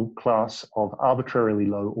symbol class of arbitrarily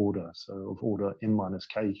low order, so of order m minus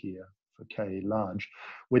k here for k large,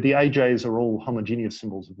 where the AJs are all homogeneous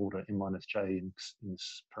symbols of order m minus j in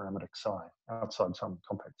this parametric psi outside some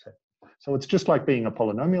compact set. So it's just like being a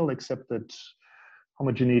polynomial, except that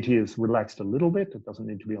homogeneity is relaxed a little bit. It doesn't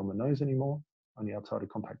need to be on the nose anymore, only outside a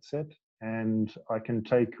compact set. And I can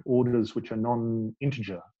take orders which are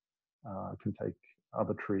non-integer. I can take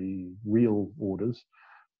arbitrary real orders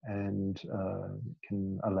and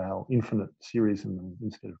can allow infinite series in them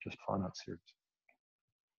instead of just finite series.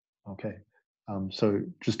 Okay, so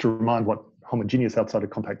just to remind what homogeneous outside a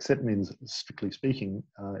compact set means, strictly speaking,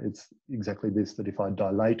 it's exactly this, that if I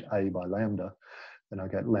dilate A by lambda, then I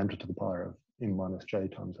get lambda to the power of m minus j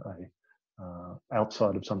times A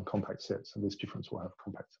outside of some compact set. So this difference will have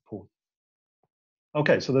compact support.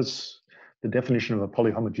 Okay, so that's the definition of a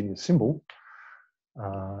polyhomogeneous symbol.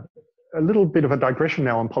 A little bit of a digression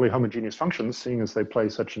now on polyhomogeneous functions, seeing as they play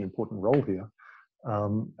such an important role here.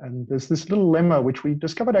 And there's this little lemma which we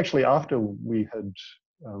discovered actually after we had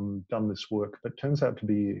done this work, but turns out to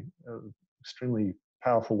be an extremely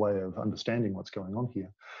powerful way of understanding what's going on here,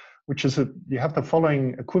 which is that you have the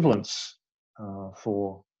following equivalence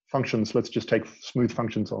for functions. Let's just take smooth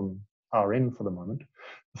functions on Rn for the moment.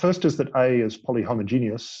 The first is that A is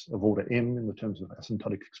polyhomogeneous of order m in the terms of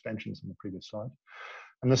asymptotic expansions in the previous slide.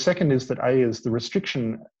 And the second is that A is the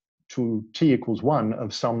restriction to t equals 1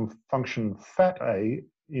 of some function fat A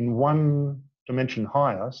in one dimension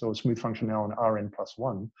higher, so a smooth function now on Rn plus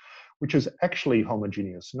 1, which is actually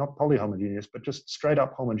homogeneous, not polyhomogeneous, but just straight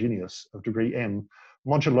up homogeneous of degree m,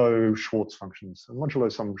 modulo Schwarz functions,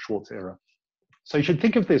 modulo some Schwarz error. So you should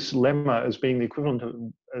think of this lemma as being the equivalent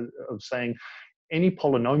of saying, any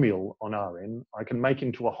polynomial on Rn, I can make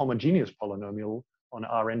into a homogeneous polynomial on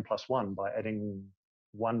Rn plus 1 by adding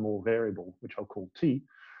one more variable, which I'll call t.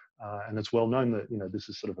 And it's well known that this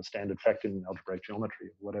is sort of a standard fact in algebraic geometry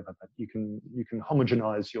or whatever, but you can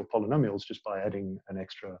homogenize your polynomials just by adding an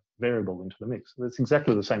extra variable into the mix. That's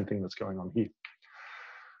exactly the same thing that's going on here.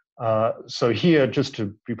 So here, just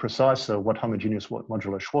to be precise, what homogeneous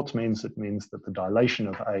modulo Schwarz means, it means that the dilation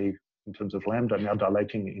of A in terms of lambda now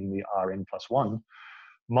dilating in the Rn plus 1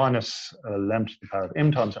 minus lambda to the power of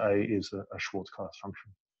m times A is a Schwarz class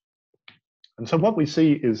function. And so what we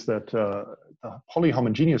see is that the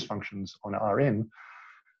polyhomogeneous functions on Rn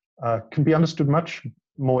can be understood much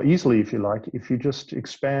more easily, if you like, if you just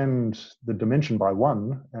expand the dimension by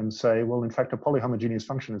 1 and say, well, in fact, a polyhomogeneous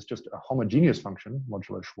function is just a homogeneous function,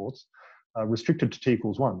 modulo Schwarz, restricted to t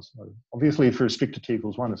equals 1. So obviously, if you restrict to t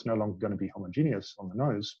equals 1, it's no longer going to be homogeneous on the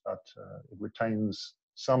nose, but it retains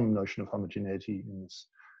some notion of homogeneity in this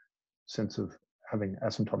sense of having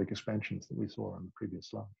asymptotic expansions that we saw on the previous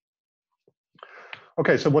slide.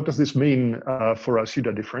 Okay, so what does this mean for our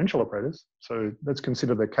pseudo-differential operators? So let's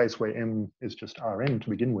consider the case where m is just Rn to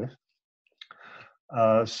begin with.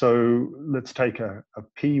 So let's take a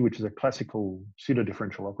P, which is a classical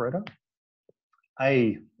pseudo-differential operator.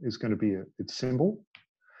 A is going to be its symbol,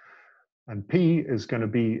 and P is going to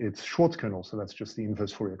be its Schwarz kernel, so that's just the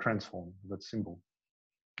inverse Fourier transform of that symbol.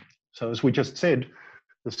 So as we just said,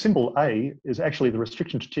 the symbol A is actually the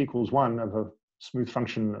restriction to t equals 1 of a smooth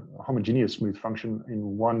function, a homogeneous smooth function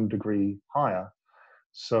in 1 degree higher.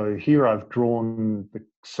 So here I've drawn the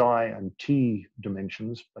psi and t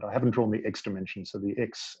dimensions, but I haven't drawn the x dimension. So the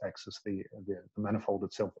x axis, the manifold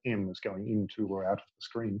itself, m, is going into or out of the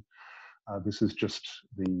screen. This is just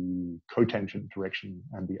the cotangent direction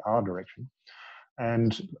and the r direction.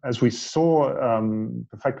 And as we saw,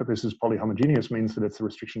 the fact that this is polyhomogeneous means that it's the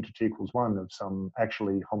restriction to t equals 1 of some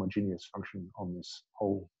actually homogeneous function on this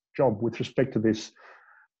whole job with respect to this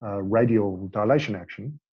radial dilation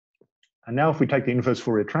action. And now if we take the inverse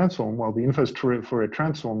Fourier transform, well, the inverse Fourier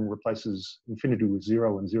transform replaces infinity with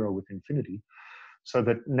 0 and 0 with infinity, so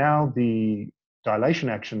that now the dilation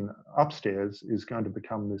action upstairs is going to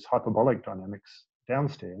become this hyperbolic dynamics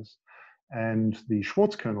downstairs, and the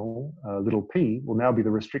Schwarz kernel, little p, will now be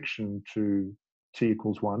the restriction to t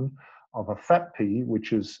equals 1 of a fat p,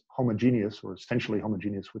 which is homogeneous or essentially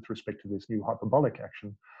homogeneous with respect to this new hyperbolic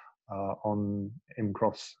action on m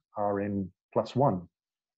cross Rn plus 1.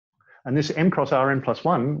 And this m cross Rn plus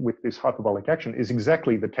 1 with this hyperbolic action is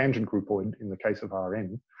exactly the tangent groupoid in the case of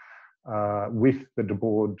Rn with the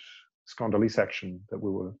Debord-Scondalis action that we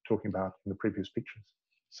were talking about in the previous pictures.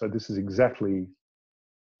 So this is exactly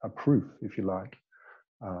a proof, if you like.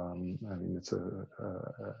 I mean, it's a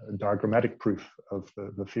diagrammatic proof of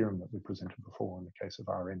the theorem that we presented before in the case of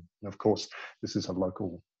Rn. And of course, this is a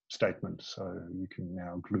local statement, so you can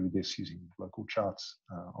now glue this using local charts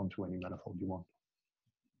onto any manifold you want.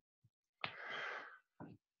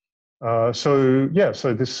 So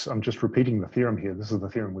this, I'm just repeating the theorem here. This is the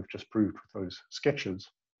theorem we've just proved with those sketches.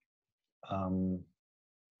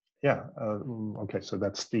 Okay, so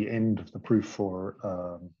that's the end of the proof for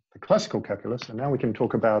the classical calculus. And now we can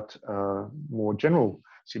talk about more general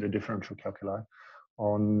pseudo-differential calculi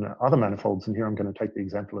on other manifolds. And here I'm going to take the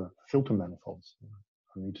example of filter manifolds.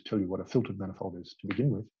 I need to tell you what a filtered manifold is to begin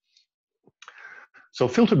with. So a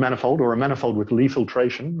filtered manifold, or a manifold with Lie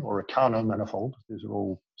filtration, or a Carnot manifold, these are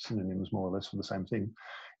all synonyms more or less for the same thing,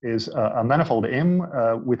 is a manifold M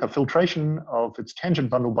with a filtration of its tangent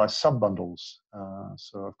bundle by subbundles.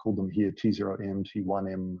 So I've called them here T0M,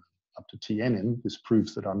 T1M, up to Tnm. This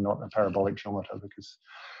proves that I'm not a parabolic geometer, because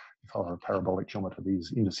if I were a parabolic geometer,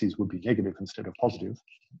 these indices would be negative instead of positive.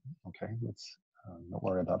 Okay, let's not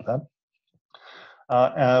worry about that.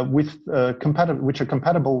 Which are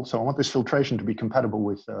compatible, so I want this filtration to be compatible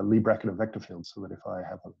with Lie bracket of vector fields, so that if I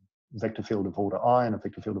have a vector field of order I and a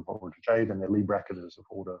vector field of order j, then their Lie bracket is of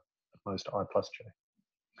order at most I plus j.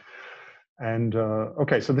 And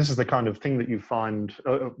okay, so this is the kind of thing that you find,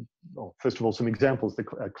 well, first of all, some examples. The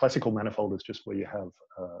classical manifold is just where you have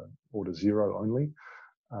order 0 only.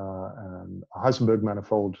 And a Heisenberg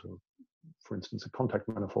manifold, for instance, a contact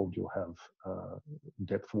manifold, you'll have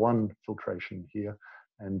depth 1 filtration here,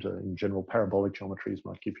 and in general, parabolic geometries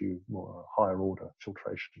might give you more higher order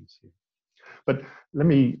filtrations here. But let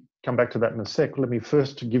me come back to that in a sec. Let me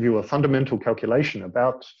first give you a fundamental calculation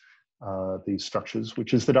about these structures,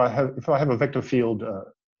 which is that if I have a vector field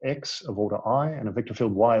x of order I and a vector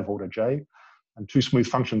field y of order j, and two smooth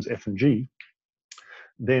functions f and g,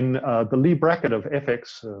 then the Lie bracket of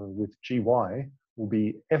fx with gy will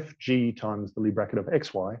be fg times the Lie bracket of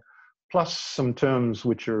xy, plus some terms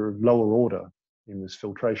which are lower order. in this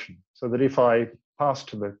filtration. So that if I pass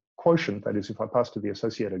to the quotient, that is, if I pass to the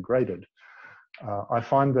associated graded, I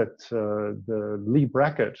find that the Lie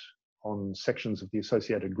bracket on sections of the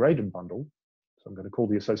associated graded bundle, so I'm going to call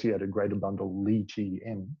the associated graded bundle Lie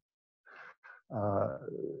GM,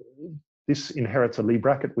 this inherits a Lie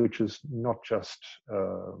bracket which is not just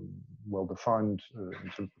well defined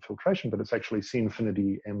in terms of filtration, but it's actually C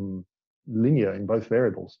infinity M linear in both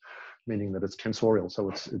variables, meaning that it's tensorial, so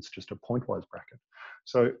it's just a pointwise bracket.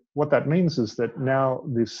 So what that means is that now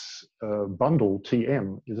this bundle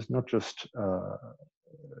TM is not just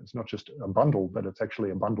it's not just a bundle, but it's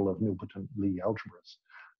actually a bundle of nilpotent Lie algebras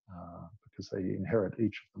because they inherit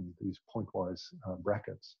each of them these pointwise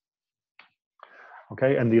brackets.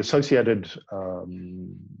 Okay, and the associated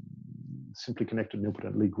simply connected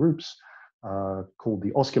nilpotent Lie groups called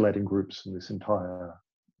the osculating groups, and this entire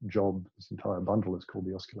job, this entire bundle is called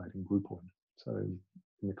the oscillating groupoid. So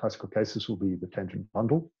in the classical case, this will be the tangent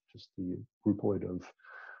bundle, just the groupoid of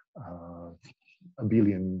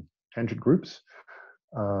abelian tangent groups.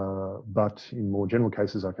 But in more general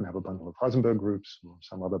cases, I can have a bundle of Heisenberg groups or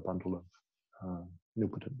some other bundle of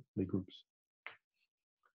nilpotent Lie groups.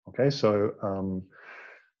 Okay, so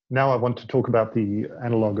now I want to talk about the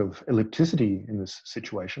analog of ellipticity in this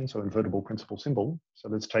situation, so invertible principal symbol. So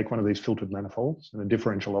let's take one of these filtered manifolds and a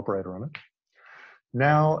differential operator on it.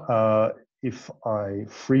 Now, if I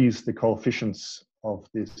freeze the coefficients of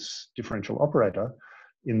this differential operator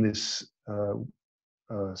in this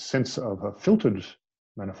sense of a filtered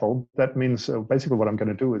manifold, that means basically what I'm going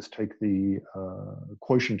to do is take the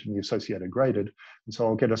quotient in the associated graded, and so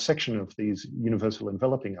I'll get a section of these universal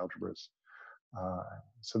enveloping algebras.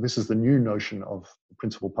 So this is the new notion of the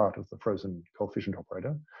principal part of the frozen coefficient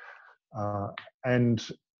operator. And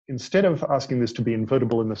instead of asking this to be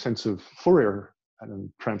invertible in the sense of Fourier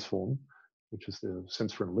transform, which is the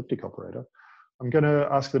sense for an elliptic operator, I'm going to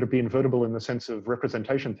ask that it be invertible in the sense of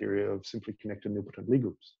representation theory of simply connected nilpotent Lie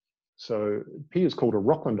groups. So P is called a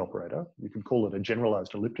Rockland operator. You could call it a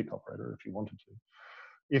generalized elliptic operator if you wanted to.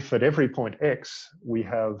 If at every point X, we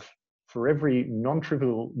have, for every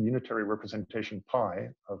non-trivial unitary representation pi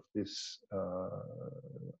of this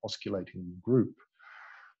osculating group,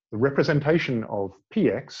 the representation of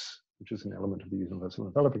Px, which is an element of the universal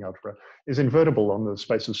enveloping algebra, is invertible on the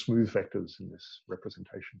space of smooth vectors in this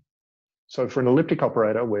representation. So for an elliptic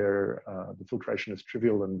operator where the filtration is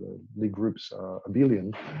trivial and the Lie groups are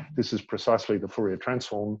abelian, this is precisely the Fourier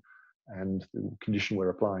transform, and the condition we're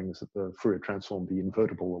applying is that the Fourier transform be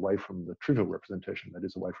invertible away from the trivial representation, that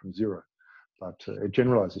is away from 0. But it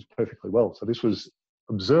generalizes perfectly well. So this was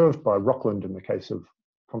observed by Rockland in the case of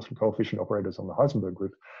constant coefficient operators on the Heisenberg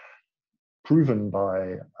group, proven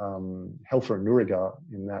by Helfer and Nuriga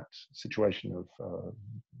in that situation of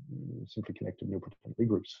simply connected nilpotent Lie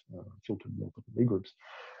groups, filtered nilpotent Lie groups,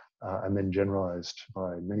 and then generalized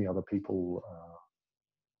by many other people.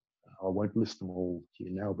 I won't list them all here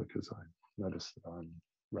now because I notice that I'm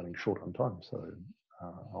running short on time, so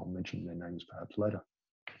I'll mention their names perhaps later.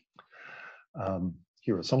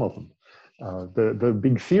 Here are some of them. The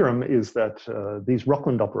big theorem is that these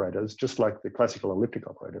Rockland operators, just like the classical elliptic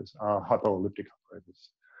operators, are hypoelliptic operators.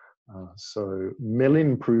 So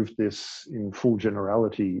Mellin proved this in full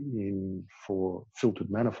generality for filtered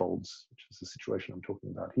manifolds, which is the situation I'm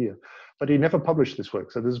talking about here. But he never published this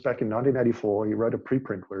work. So this is back in 1984. He wrote a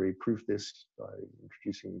preprint where he proved this by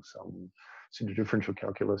introducing some pseudodifferential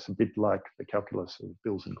calculus, a bit like the calculus of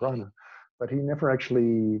Bills and Greiner. But he never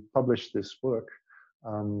actually published this work.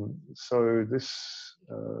 So this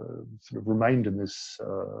sort of remained in this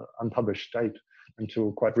unpublished state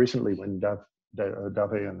until quite recently when Dave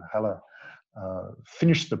and Haller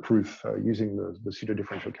finished the proof using the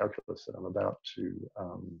pseudodifferential calculus that I'm about to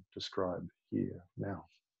describe here now.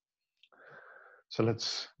 So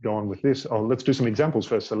let's go on with this. Oh, let's do some examples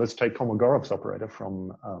first. So let's take Kolmogorov's operator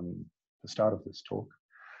from the start of this talk.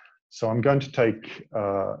 So I'm going to take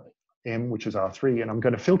M, which is R3, and I'm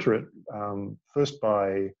going to filter it first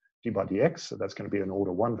by d by dx, so that's going to be an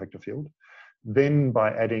order 1 vector field, then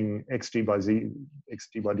by adding x d by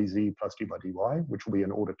dz plus d by dy, which will be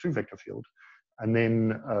an order 2 vector field, and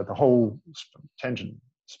then the whole tangent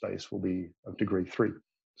space will be of degree 3.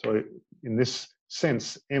 So in this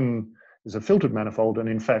sense, M is a filtered manifold, and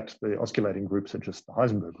in fact, the osculating groups are just the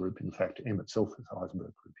Heisenberg group. In fact, M itself is a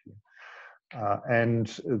Heisenberg group here. And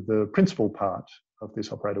the principal part of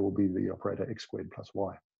this operator will be the operator x squared plus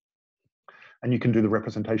y. And you can do the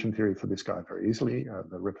representation theory for this guy very easily.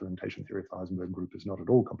 The representation theory for the Heisenberg group is not at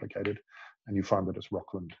all complicated, and you find that it's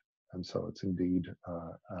Rockland. And so it's indeed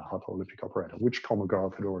a hypoelliptic operator, which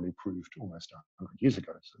Kolmogorov had already proved almost 100 years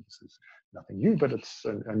ago. So this is nothing new, but it's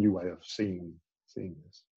a new way of seeing seeing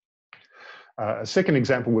this. A second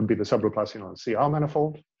example would be the sublaplacian on a CR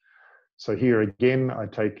manifold. So here again, I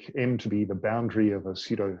take M to be the boundary of a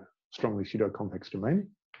strongly pseudo-convex domain.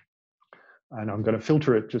 And I'm going to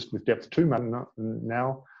filter it just with depth 2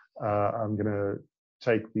 now. I'm going to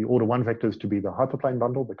take the order 1 vectors to be the hyperplane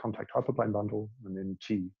bundle, the contact hyperplane bundle, and then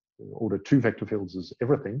T, the order 2 vector fields is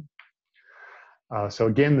everything. So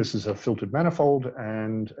again, this is a filtered manifold,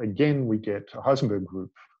 and again, we get a Heisenberg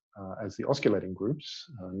group as the osculating groups,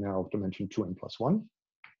 now of dimension 2n+1.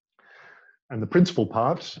 And the principal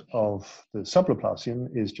part of the sublaplacian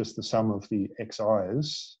is just the sum of the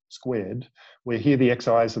xi's squared, where here the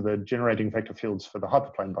xi's are the generating vector fields for the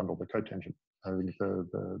hyperplane bundle, the cotangent,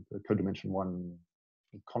 the codimension 1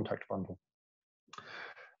 contact bundle.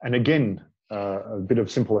 And again, a bit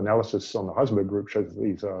of simple analysis on the Heisenberg group shows that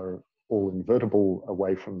these are all invertible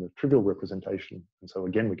away from the trivial representation. And so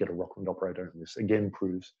again, we get a Rockland operator, and this again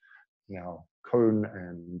proves now Kohn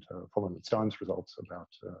and Folland and Stein's results about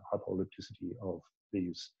hyperellipticity of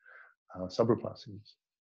these sublaplacians.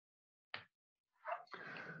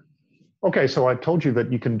 Okay, so I told you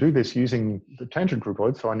that you can do this using the tangent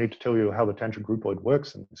groupoid, so I need to tell you how the tangent groupoid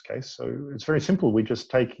works in this case. So it's very simple. We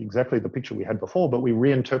just take exactly the picture we had before, but we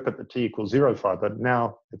reinterpret the t equals 0 phi. But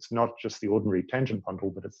now it's not just the ordinary tangent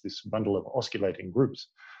bundle, but it's this bundle of oscillating groups.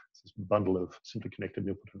 It's this bundle of simply connected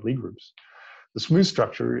nilpotent Lie groups. The smooth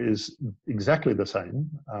structure is exactly the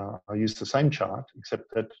same. I use the same chart,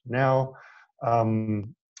 except that now,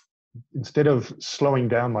 instead of slowing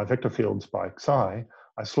down my vector fields by xi,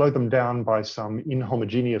 I slow them down by some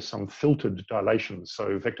inhomogeneous, some filtered dilations.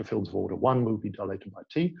 So vector fields of order 1 will be dilated by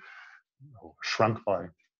t, or shrunk by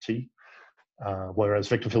t, whereas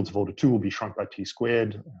vector fields of order 2 will be shrunk by t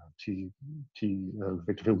squared,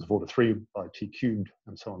 vector fields of order 3 by t cubed,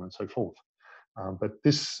 and so on and so forth. But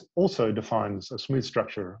this also defines a smooth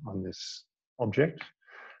structure on this object.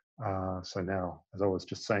 So now, as I was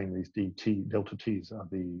just saying, these delta t's are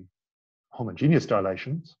the homogeneous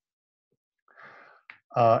dilations.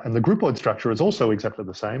 And the groupoid structure is also exactly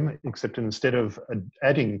the same, except instead of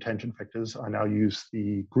adding tangent vectors, I now use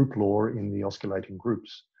the group law in the oscillating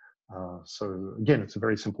groups. So again, it's a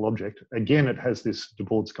very simple object. Again, it has this de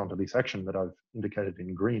Broglie-Gantelis action that I've indicated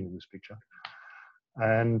in green in this picture.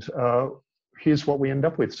 And here's what we end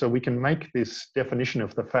up with. So we can make this definition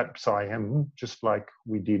of the fat psi m just like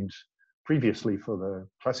we did previously for the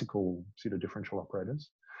classical pseudodifferential operators.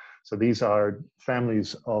 So these are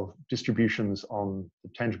families of distributions on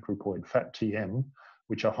the tangent groupoid fat Tm,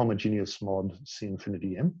 which are homogeneous mod C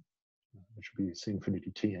infinity m, which would be C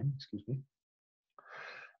infinity Tm, excuse me.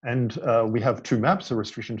 And we have two maps, a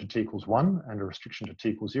restriction to t equals 1 and a restriction to t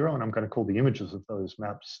equals 0. And I'm going to call the images of those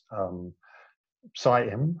maps psi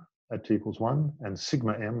m at t equals 1 and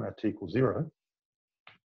sigma m at t equals 0.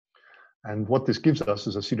 And what this gives us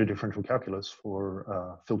is a pseudodifferential calculus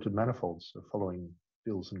for filtered manifolds, so following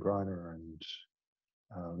Bills and Greiner and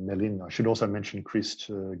Mellin. I should also mention Christ,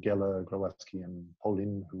 Geller, Glowatsky, and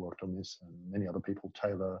Paulin, who worked on this, and many other people,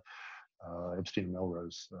 Taylor, Epstein and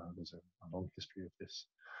Melrose. There's a long history of this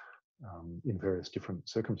in various different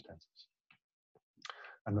circumstances.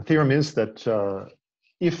 And the theorem is that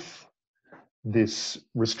if this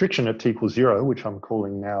restriction at t equals 0, which I'm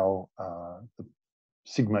calling now the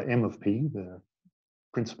sigma m of p, the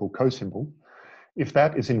principal cosymbol, if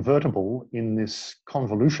that is invertible in this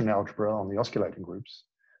convolution algebra on the oscillating groups,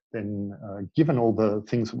 then given all the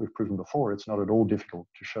things that we've proven before, it's not at all difficult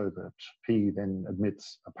to show that P then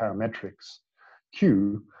admits a parametrics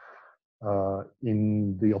Q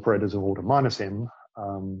in the operators of order -m,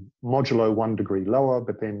 modulo 1 degree lower,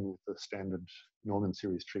 but then with the standard Norman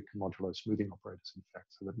series trick, modulo smoothing operators, in fact,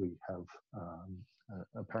 so that we have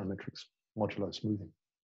a parametrics modulo smoothing.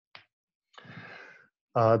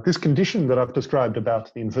 This condition that I've described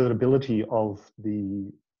about the invertibility of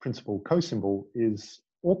the principal cosymbol is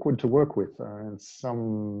awkward to work with.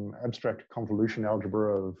 Some abstract convolution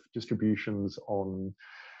algebra of distributions on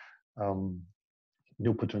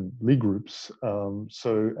nilpotent Lie groups.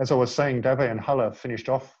 So as I was saying, Dave and Haller finished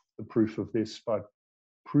off the proof of this by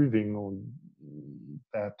proving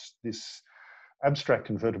that this abstract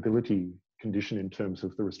invertibility condition in terms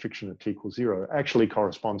of the restriction at t equals 0 actually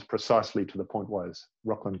corresponds precisely to the pointwise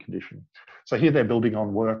Rockland condition. So here they're building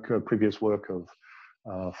on work, previous work of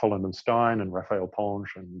Folland and Stein and Raphael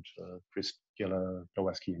Ponge and Chris Geller,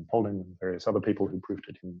 Glowatsky and Paulin and various other people who proved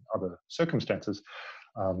it in other circumstances.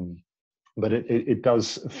 But it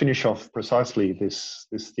does finish off precisely this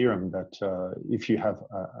theorem that if you have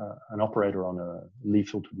an operator on a Lie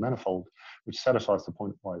filtered manifold which satisfies the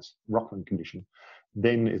pointwise Rockland condition,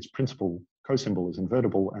 then its principal cosymbol is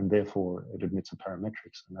invertible and therefore it admits a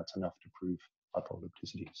parametrics, and that's enough to prove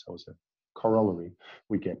hyperellipticity. So as a corollary,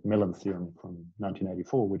 we get Mellon's theorem from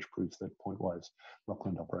 1984, which proves that pointwise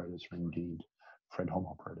Rockland operators are indeed Fredholm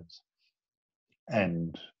operators.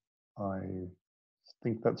 And I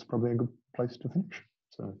think that's probably a good place to finish.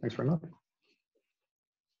 So thanks very much.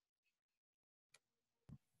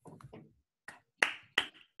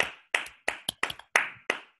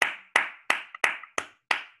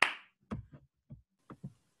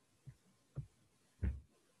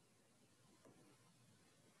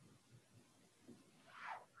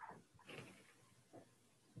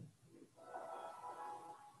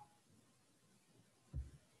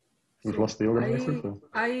 We've lost the organizer.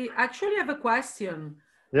 I actually have a question.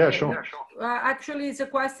 Yeah, sure. Actually, it's a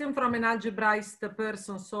question from an algebraist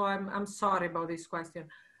person, so I'm sorry about this question.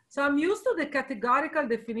 So I'm used to the categorical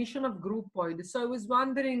definition of groupoid. So I was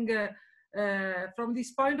wondering, from this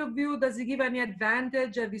point of view, does it give any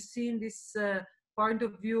advantage? Have you seen this point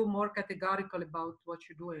of view more categorical about what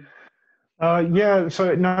you're doing? Yeah,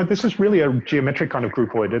 so no, this is really a geometric kind of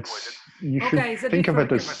groupoid.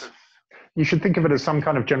 You should think of it as some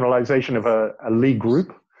kind of generalization of a Lie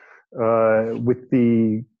group, with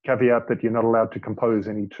the caveat that you're not allowed to compose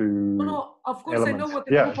any two No, of course elements. I know what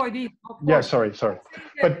the groupoid is. Yeah, sorry.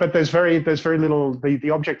 But there's very little. The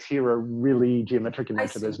objects here are really geometric in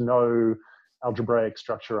nature. There's no algebraic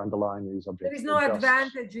structure underlying these objects. There is no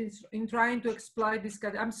advantage in trying to exploit this.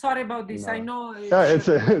 I'm sorry about this. No. I know. It's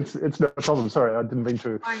no problem. Sorry, I didn't mean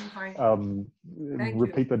to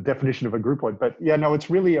repeat the definition of a groupoid. But yeah, no, it's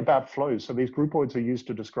really about flows. So these groupoids are used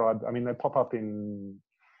to describe. I mean, they pop up in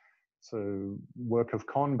work of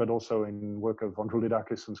Kohn, but also in work of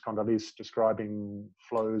Androulidakis and Skondalis, describing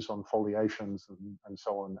flows on foliations and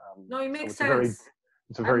so on. No, it makes sense.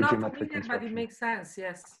 It's a very geometric construction. But it makes sense.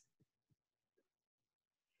 Yes.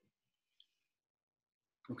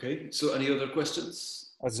 Okay, so any other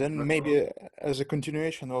questions? Then maybe as a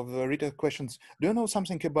continuation of the written questions, do you know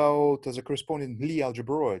something about the corresponding Lie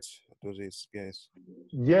algebroids to these guys?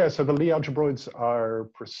 Yeah, so the Lie algebroids are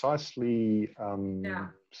precisely, the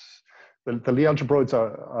Lie algebroids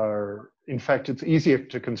are, in fact, it's easier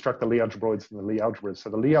to construct the Lie algebroids than the Lie algebras. So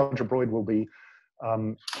the Lie algebroid will be,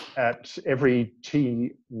 at every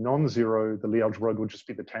T non-zero, the Lie algebroid will just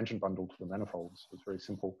be the tangent bundle to the manifolds. It's very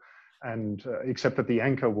simple. And except that the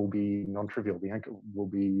anchor will be non-trivial. The anchor will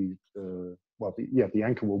be the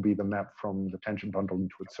anchor will be the map from the tangent bundle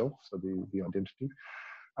into itself, so the identity.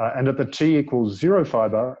 And at the T equals 0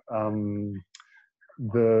 fiber,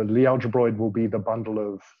 the Lie algebroid will be the bundle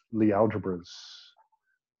of Lie algebras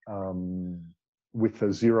with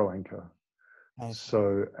a 0 anchor.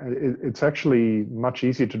 So it's actually much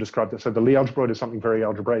easier to describe this. So the Lie algebroid is something very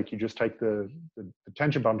algebraic. You just take the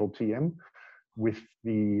tangent bundle Tm with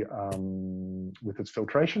its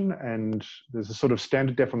filtration, and there's a sort of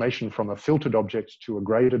standard deformation from a filtered object to a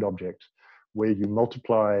graded object, where you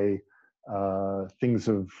multiply things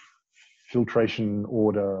of filtration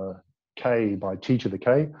order k by t to the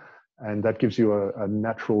k, and that gives you a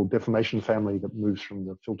natural deformation family that moves from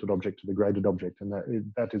the filtered object to the graded object, and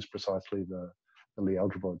that is precisely the Lie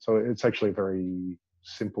algebroid. So it's actually a very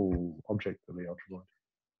simple object, the Lie algebroid.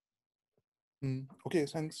 Okay,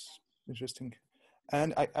 thanks. Interesting.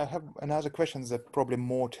 And I have another question that's probably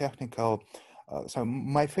more technical. So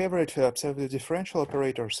my favorite pseudodifferential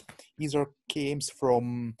operators either came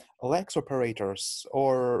from Lex operators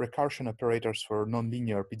or recursion operators for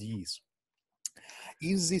nonlinear PDEs.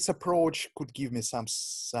 Is this approach could give me some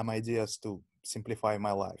ideas to simplify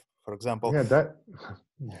my life? For example,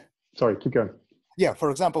 sorry, keep going. Yeah,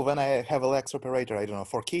 for example, when I have a Lex operator, I don't know,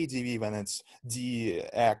 for KDV, when it's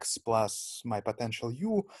dx plus my potential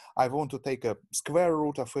u, I want to take a square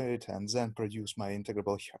root of it and then produce my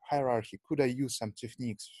integrable hierarchy. Could I use some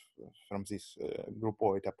techniques from this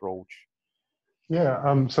groupoid approach?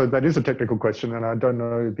 Yeah, so that is a technical question, and I don't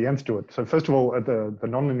know the answer to it. So first of all, at the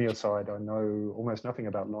nonlinear side, I know almost nothing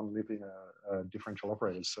about nonlinear differential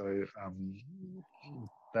operators. So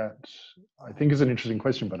that I think is an interesting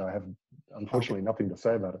question, but I have unfortunately nothing to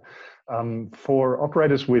say about it. For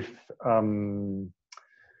operators with,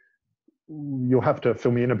 you'll have to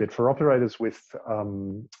fill me in a bit. For operators with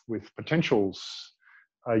potentials,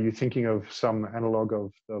 are you thinking of some analog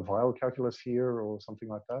of the Weil calculus here or something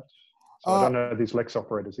like that? So I don't know these Lex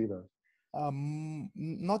operators either.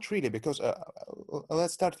 Not really, because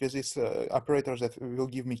let's start with these operators that will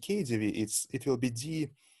give me KDV. It will be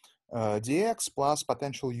dx plus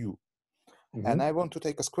potential u. And I want to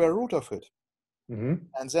take a square root of it,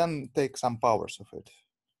 and then take some powers of it.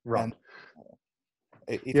 Right.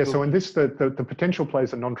 And so in this, the potential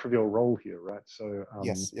plays a non-trivial role here, right? So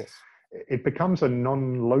yes. it becomes a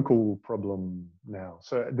non-local problem now.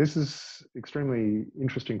 So this is extremely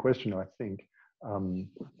interesting question, I think.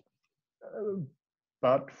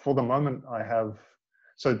 But for the moment, I have,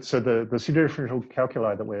 so the pseudodifferential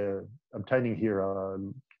calculi that we're obtaining here are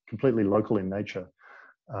completely local in nature.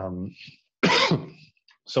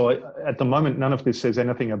 So at the moment, none of this says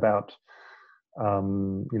anything about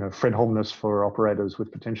Fredholmness for operators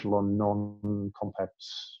with potential on non-compact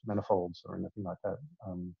manifolds or anything like that.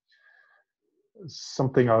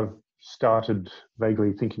 Something I've started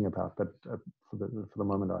vaguely thinking about, but for the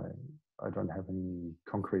moment, I don't have anything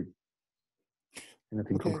concrete in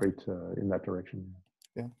that direction.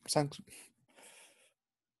 Yeah, thanks.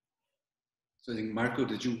 So I think, Marco,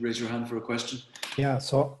 did you raise your hand for a question? Yeah,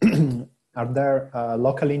 so are there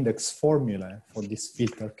local index formulae for this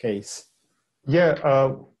filter case?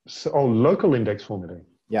 Yeah, local index formulae.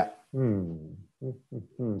 Yeah.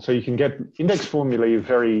 So you can get index formulae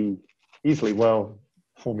very easily. Well,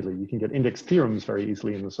 formulae, you can get index theorems very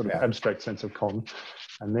easily in the sort of abstract sense of con.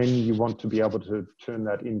 And then you want to be able to turn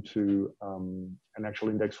that into an actual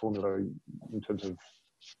index formula in terms of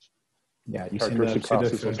characteristic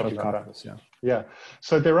classes or something like that. Yeah.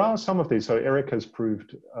 So there are some of these. So Eric has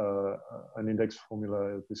proved an index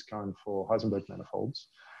formula of this kind for Heisenberg manifolds.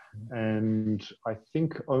 And I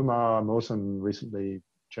think Omar Mohsen recently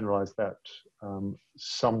generalized that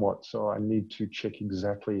somewhat. So I need to check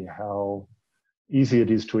exactly how easy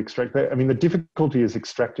it is to extract that. I mean, the difficulty is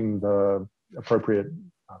extracting the appropriate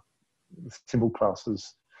symbol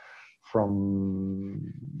classes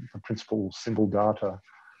from the principal symbol data.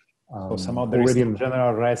 So somehow there is a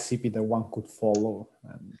general recipe that one could follow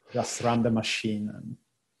and just run the machine. And...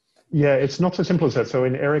 Yeah, it's not so simple as that. So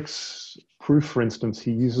in Eric's proof, for instance,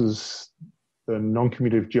 he uses the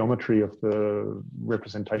non-commutative geometry of the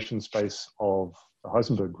representation space of the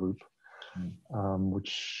Heisenberg group,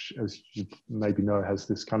 which, as you maybe know, has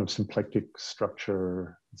this kind of symplectic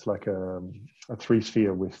structure. It's like a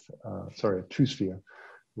two-sphere with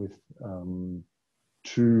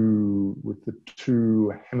the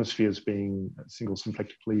two hemispheres being a single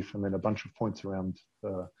symplectic leaf and then a bunch of points around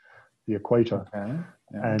the equator. Okay.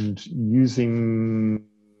 Yeah. And using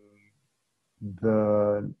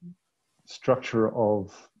the structure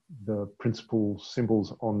of the principal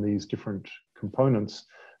symbols on these different components,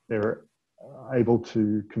 they're able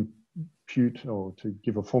to compute or to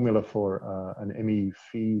give a formula for an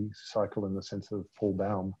ME-Phi cycle in the sense of Paul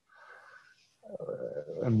Baum.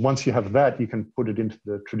 And once you have that, you can put it into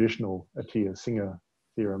the traditional Atiyah-Singer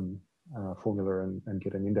theorem formula and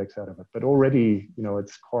get an index out of it. But already,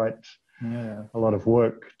 it's quite a lot of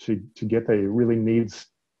work to get there. It really needs,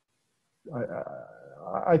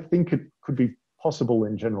 I think it could be possible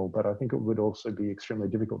in general, but I think it would also be extremely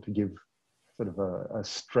difficult to give sort of a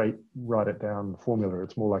straight write it down formula.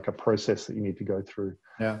 It's more like a process that you need to go through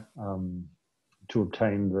to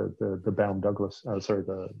obtain the Baum-Douglas,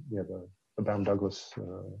 the Baum-Douglas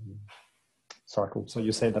cycle. So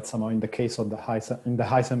you say that somehow in the case of the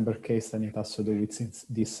Heisenberg case, then it has to do with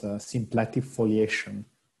this symplectic foliation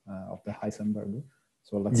of the Heisenberg.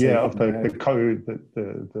 So let's say of the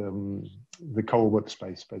Colbert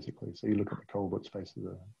space, basically. So you look at the Colbert space of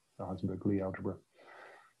the Heisenberg Lie algebra,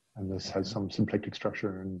 and this has some symplectic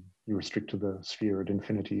structure, and you restrict to the sphere at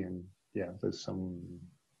infinity, and there's some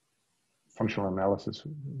functional analysis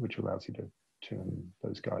which allows you to turn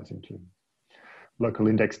those guys into local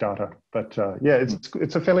index data. But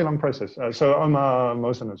it's a fairly long process. So Omar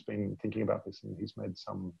Mohsen has been thinking about this, and he's made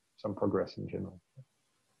some progress in general.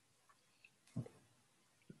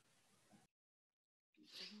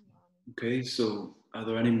 Okay, so are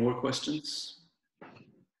there any more questions?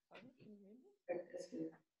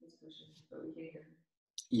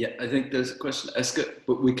 Yeah, I think there's a question. Eske,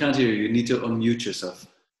 but we can't hear you. You need to unmute yourself.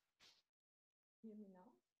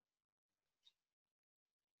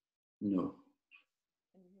 No.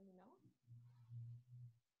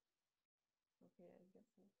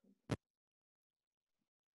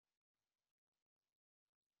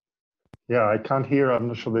 Yeah, I can't hear. I'm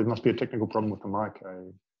not sure. There must be a technical problem with the mic.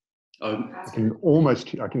 I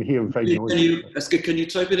can hear vague noise. Eske, can you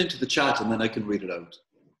type it into the chat and then I can read it out?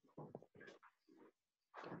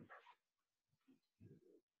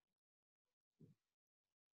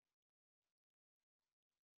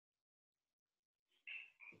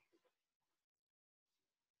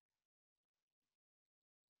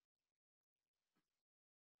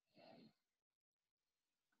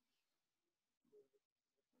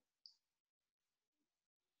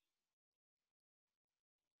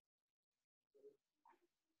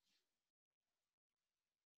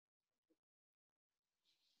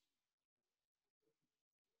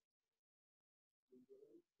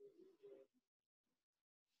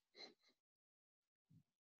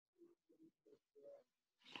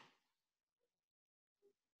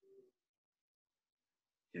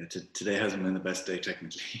 Yeah, today hasn't been the best day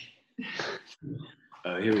technically.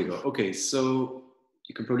 Here we go. Okay, so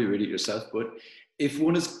you can probably read it yourself, but if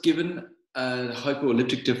one is given a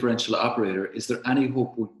hypoelliptic differential operator, is there any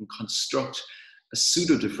hope we can construct a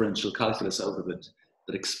pseudo-differential calculus out of it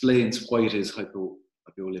that explains why it is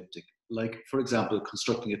hypoelliptic? Like, for example,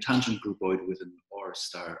 constructing a tangent groupoid with an or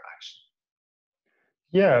star action.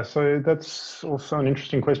 Yeah, so that's also an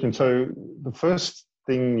interesting question. So the first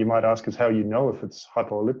thing you might ask is how you know if it's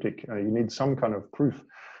hypoelliptic. You need some kind of proof.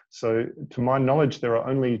 So to my knowledge, there are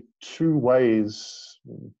only two ways,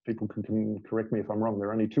 people can correct me if I'm wrong, there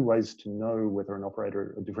are only two ways to know whether an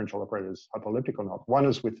operator, a differential operator is hypoelliptic or not. One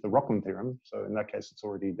is with the Rockman theorem, so in that case it's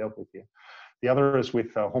already dealt with here. The other is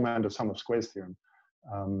with Hormander's sum of squares theorem.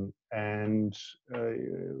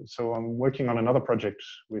 So I'm working on another project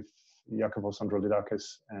with Jakub Sandrolidakis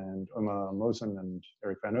and Omar Mosen and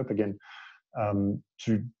Eric Van Erp again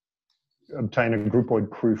to obtain a groupoid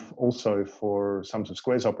proof also for sums of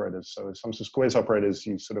squares operators. So sums of squares operators,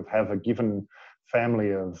 you sort of have a given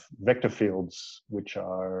family of vector fields which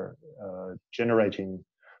are generating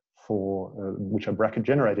for, which are bracket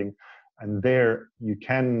generating, and there you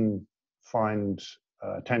can find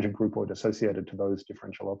a tangent groupoid associated to those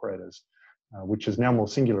differential operators, which is now more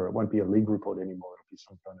singular. It won't be a Lie groupoid anymore. It'll be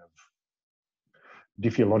some kind of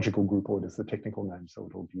diffeological groupoid is the technical name. So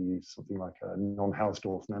it'll be something like a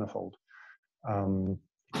non-Hausdorff manifold.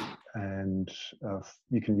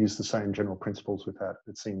 You can use the same general principles with that.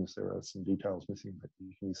 It seems there are some details missing, but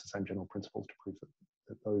you can use the same general principles to prove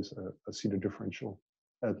that those are pseudo-differential,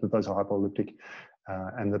 that those are hypoelliptic,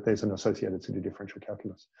 and that there's an associated pseudo-differential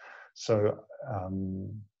calculus. So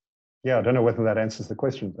yeah, I don't know whether that answers the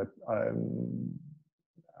question, but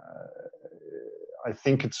I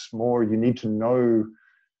think it's more you need to know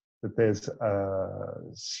that there's a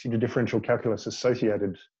pseudo-differential calculus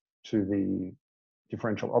associated to the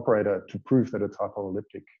differential operator to prove that it's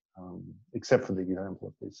hypoelliptic, except for the example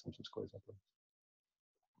of these sums of squares operators.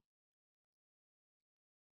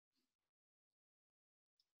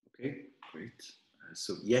 Okay, great.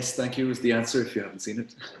 So yes, thank you is the answer if you haven't seen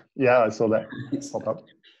it. Yeah, I saw that pop up.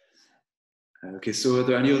 Okay, so are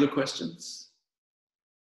there any other questions?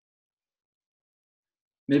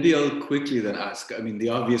 Maybe I'll quickly then ask, I mean, the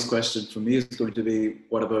obvious question for me is going to be,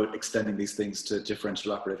 what about extending these things to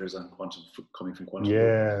differential operators on quantum, coming from quantum?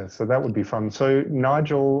 Yeah, so that would be fun. So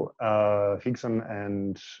Nigel Higson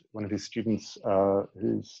and one of his students,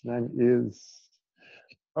 whose name is,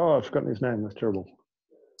 oh, I've forgotten his name, that's terrible.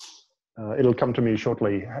 It'll come to me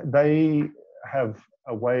shortly. They have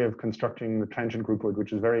a way of constructing the tangent groupoid,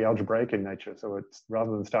 which is very algebraic in nature. So it's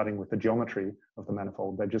rather than starting with the geometry of the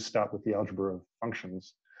manifold, they just start with the algebra of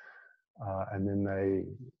functions. And then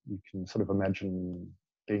you can sort of imagine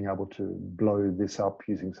being able to blow this up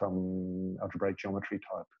using some algebraic geometry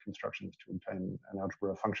type constructions to obtain an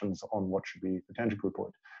algebra of functions on what should be the tangent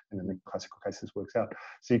groupoid. And in the classical case, this works out.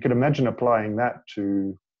 So you could imagine applying that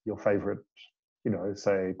to your favorite, you know,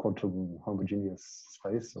 say quantum homogeneous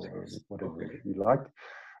space or whatever you like,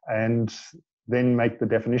 and then make the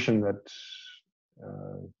definition that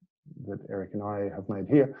that Eric and I have made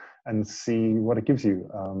here and see what it gives you.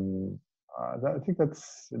 I think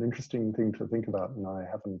that's an interesting thing to think about, and I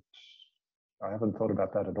haven't thought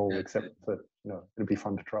about that at all, except that, you know, it'd be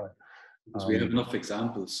fun to try. Because we have enough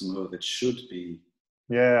examples somehow that should be.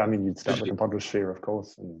 Yeah, I mean, you'd start with the Podler sphere, of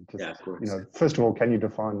course, and just, yeah, of course. You know, first of all, can you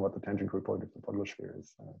define what the tangent groupoid of the Podler sphere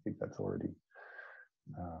is? I think that's already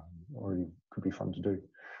could be fun to do.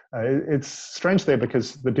 It's strange there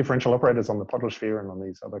because the differential operators on the Podler sphere and on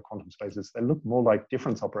these other quantum spaces, they look more like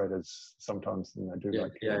difference operators sometimes than they do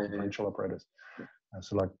differential operators.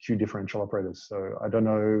 So like Q differential operators. So I don't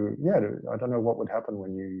know. Yeah, I don't know what would happen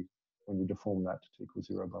when you deform that to equal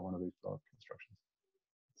 0 by one of these block constructions.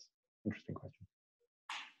 It's an interesting question.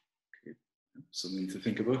 Okay. Something to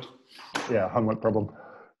think about. Yeah, homework problem.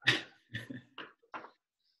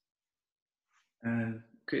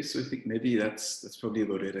 Okay, so I think maybe that's probably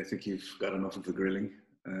about it. I think you've got enough of the grilling.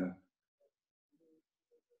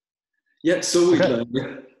 Yeah, so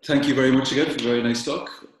thank you very much again for a very nice talk.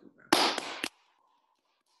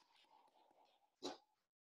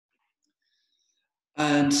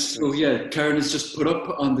 And so yeah, Karen has just put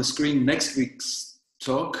up on the screen next week's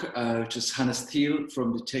talk, which is Hannes Thiel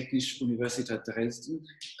from the Technische Universität Dresden,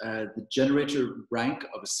 the generator rank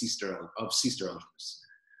of C-star algebras.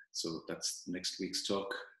 So that's next week's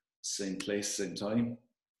talk, same place, same time.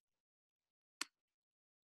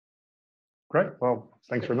 Great. Well,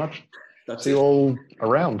 thanks very much. That's See it. you all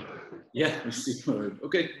around. Yeah, we'll see you around.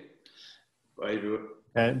 Okay. Bye, everyone.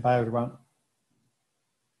 Okay, bye everyone.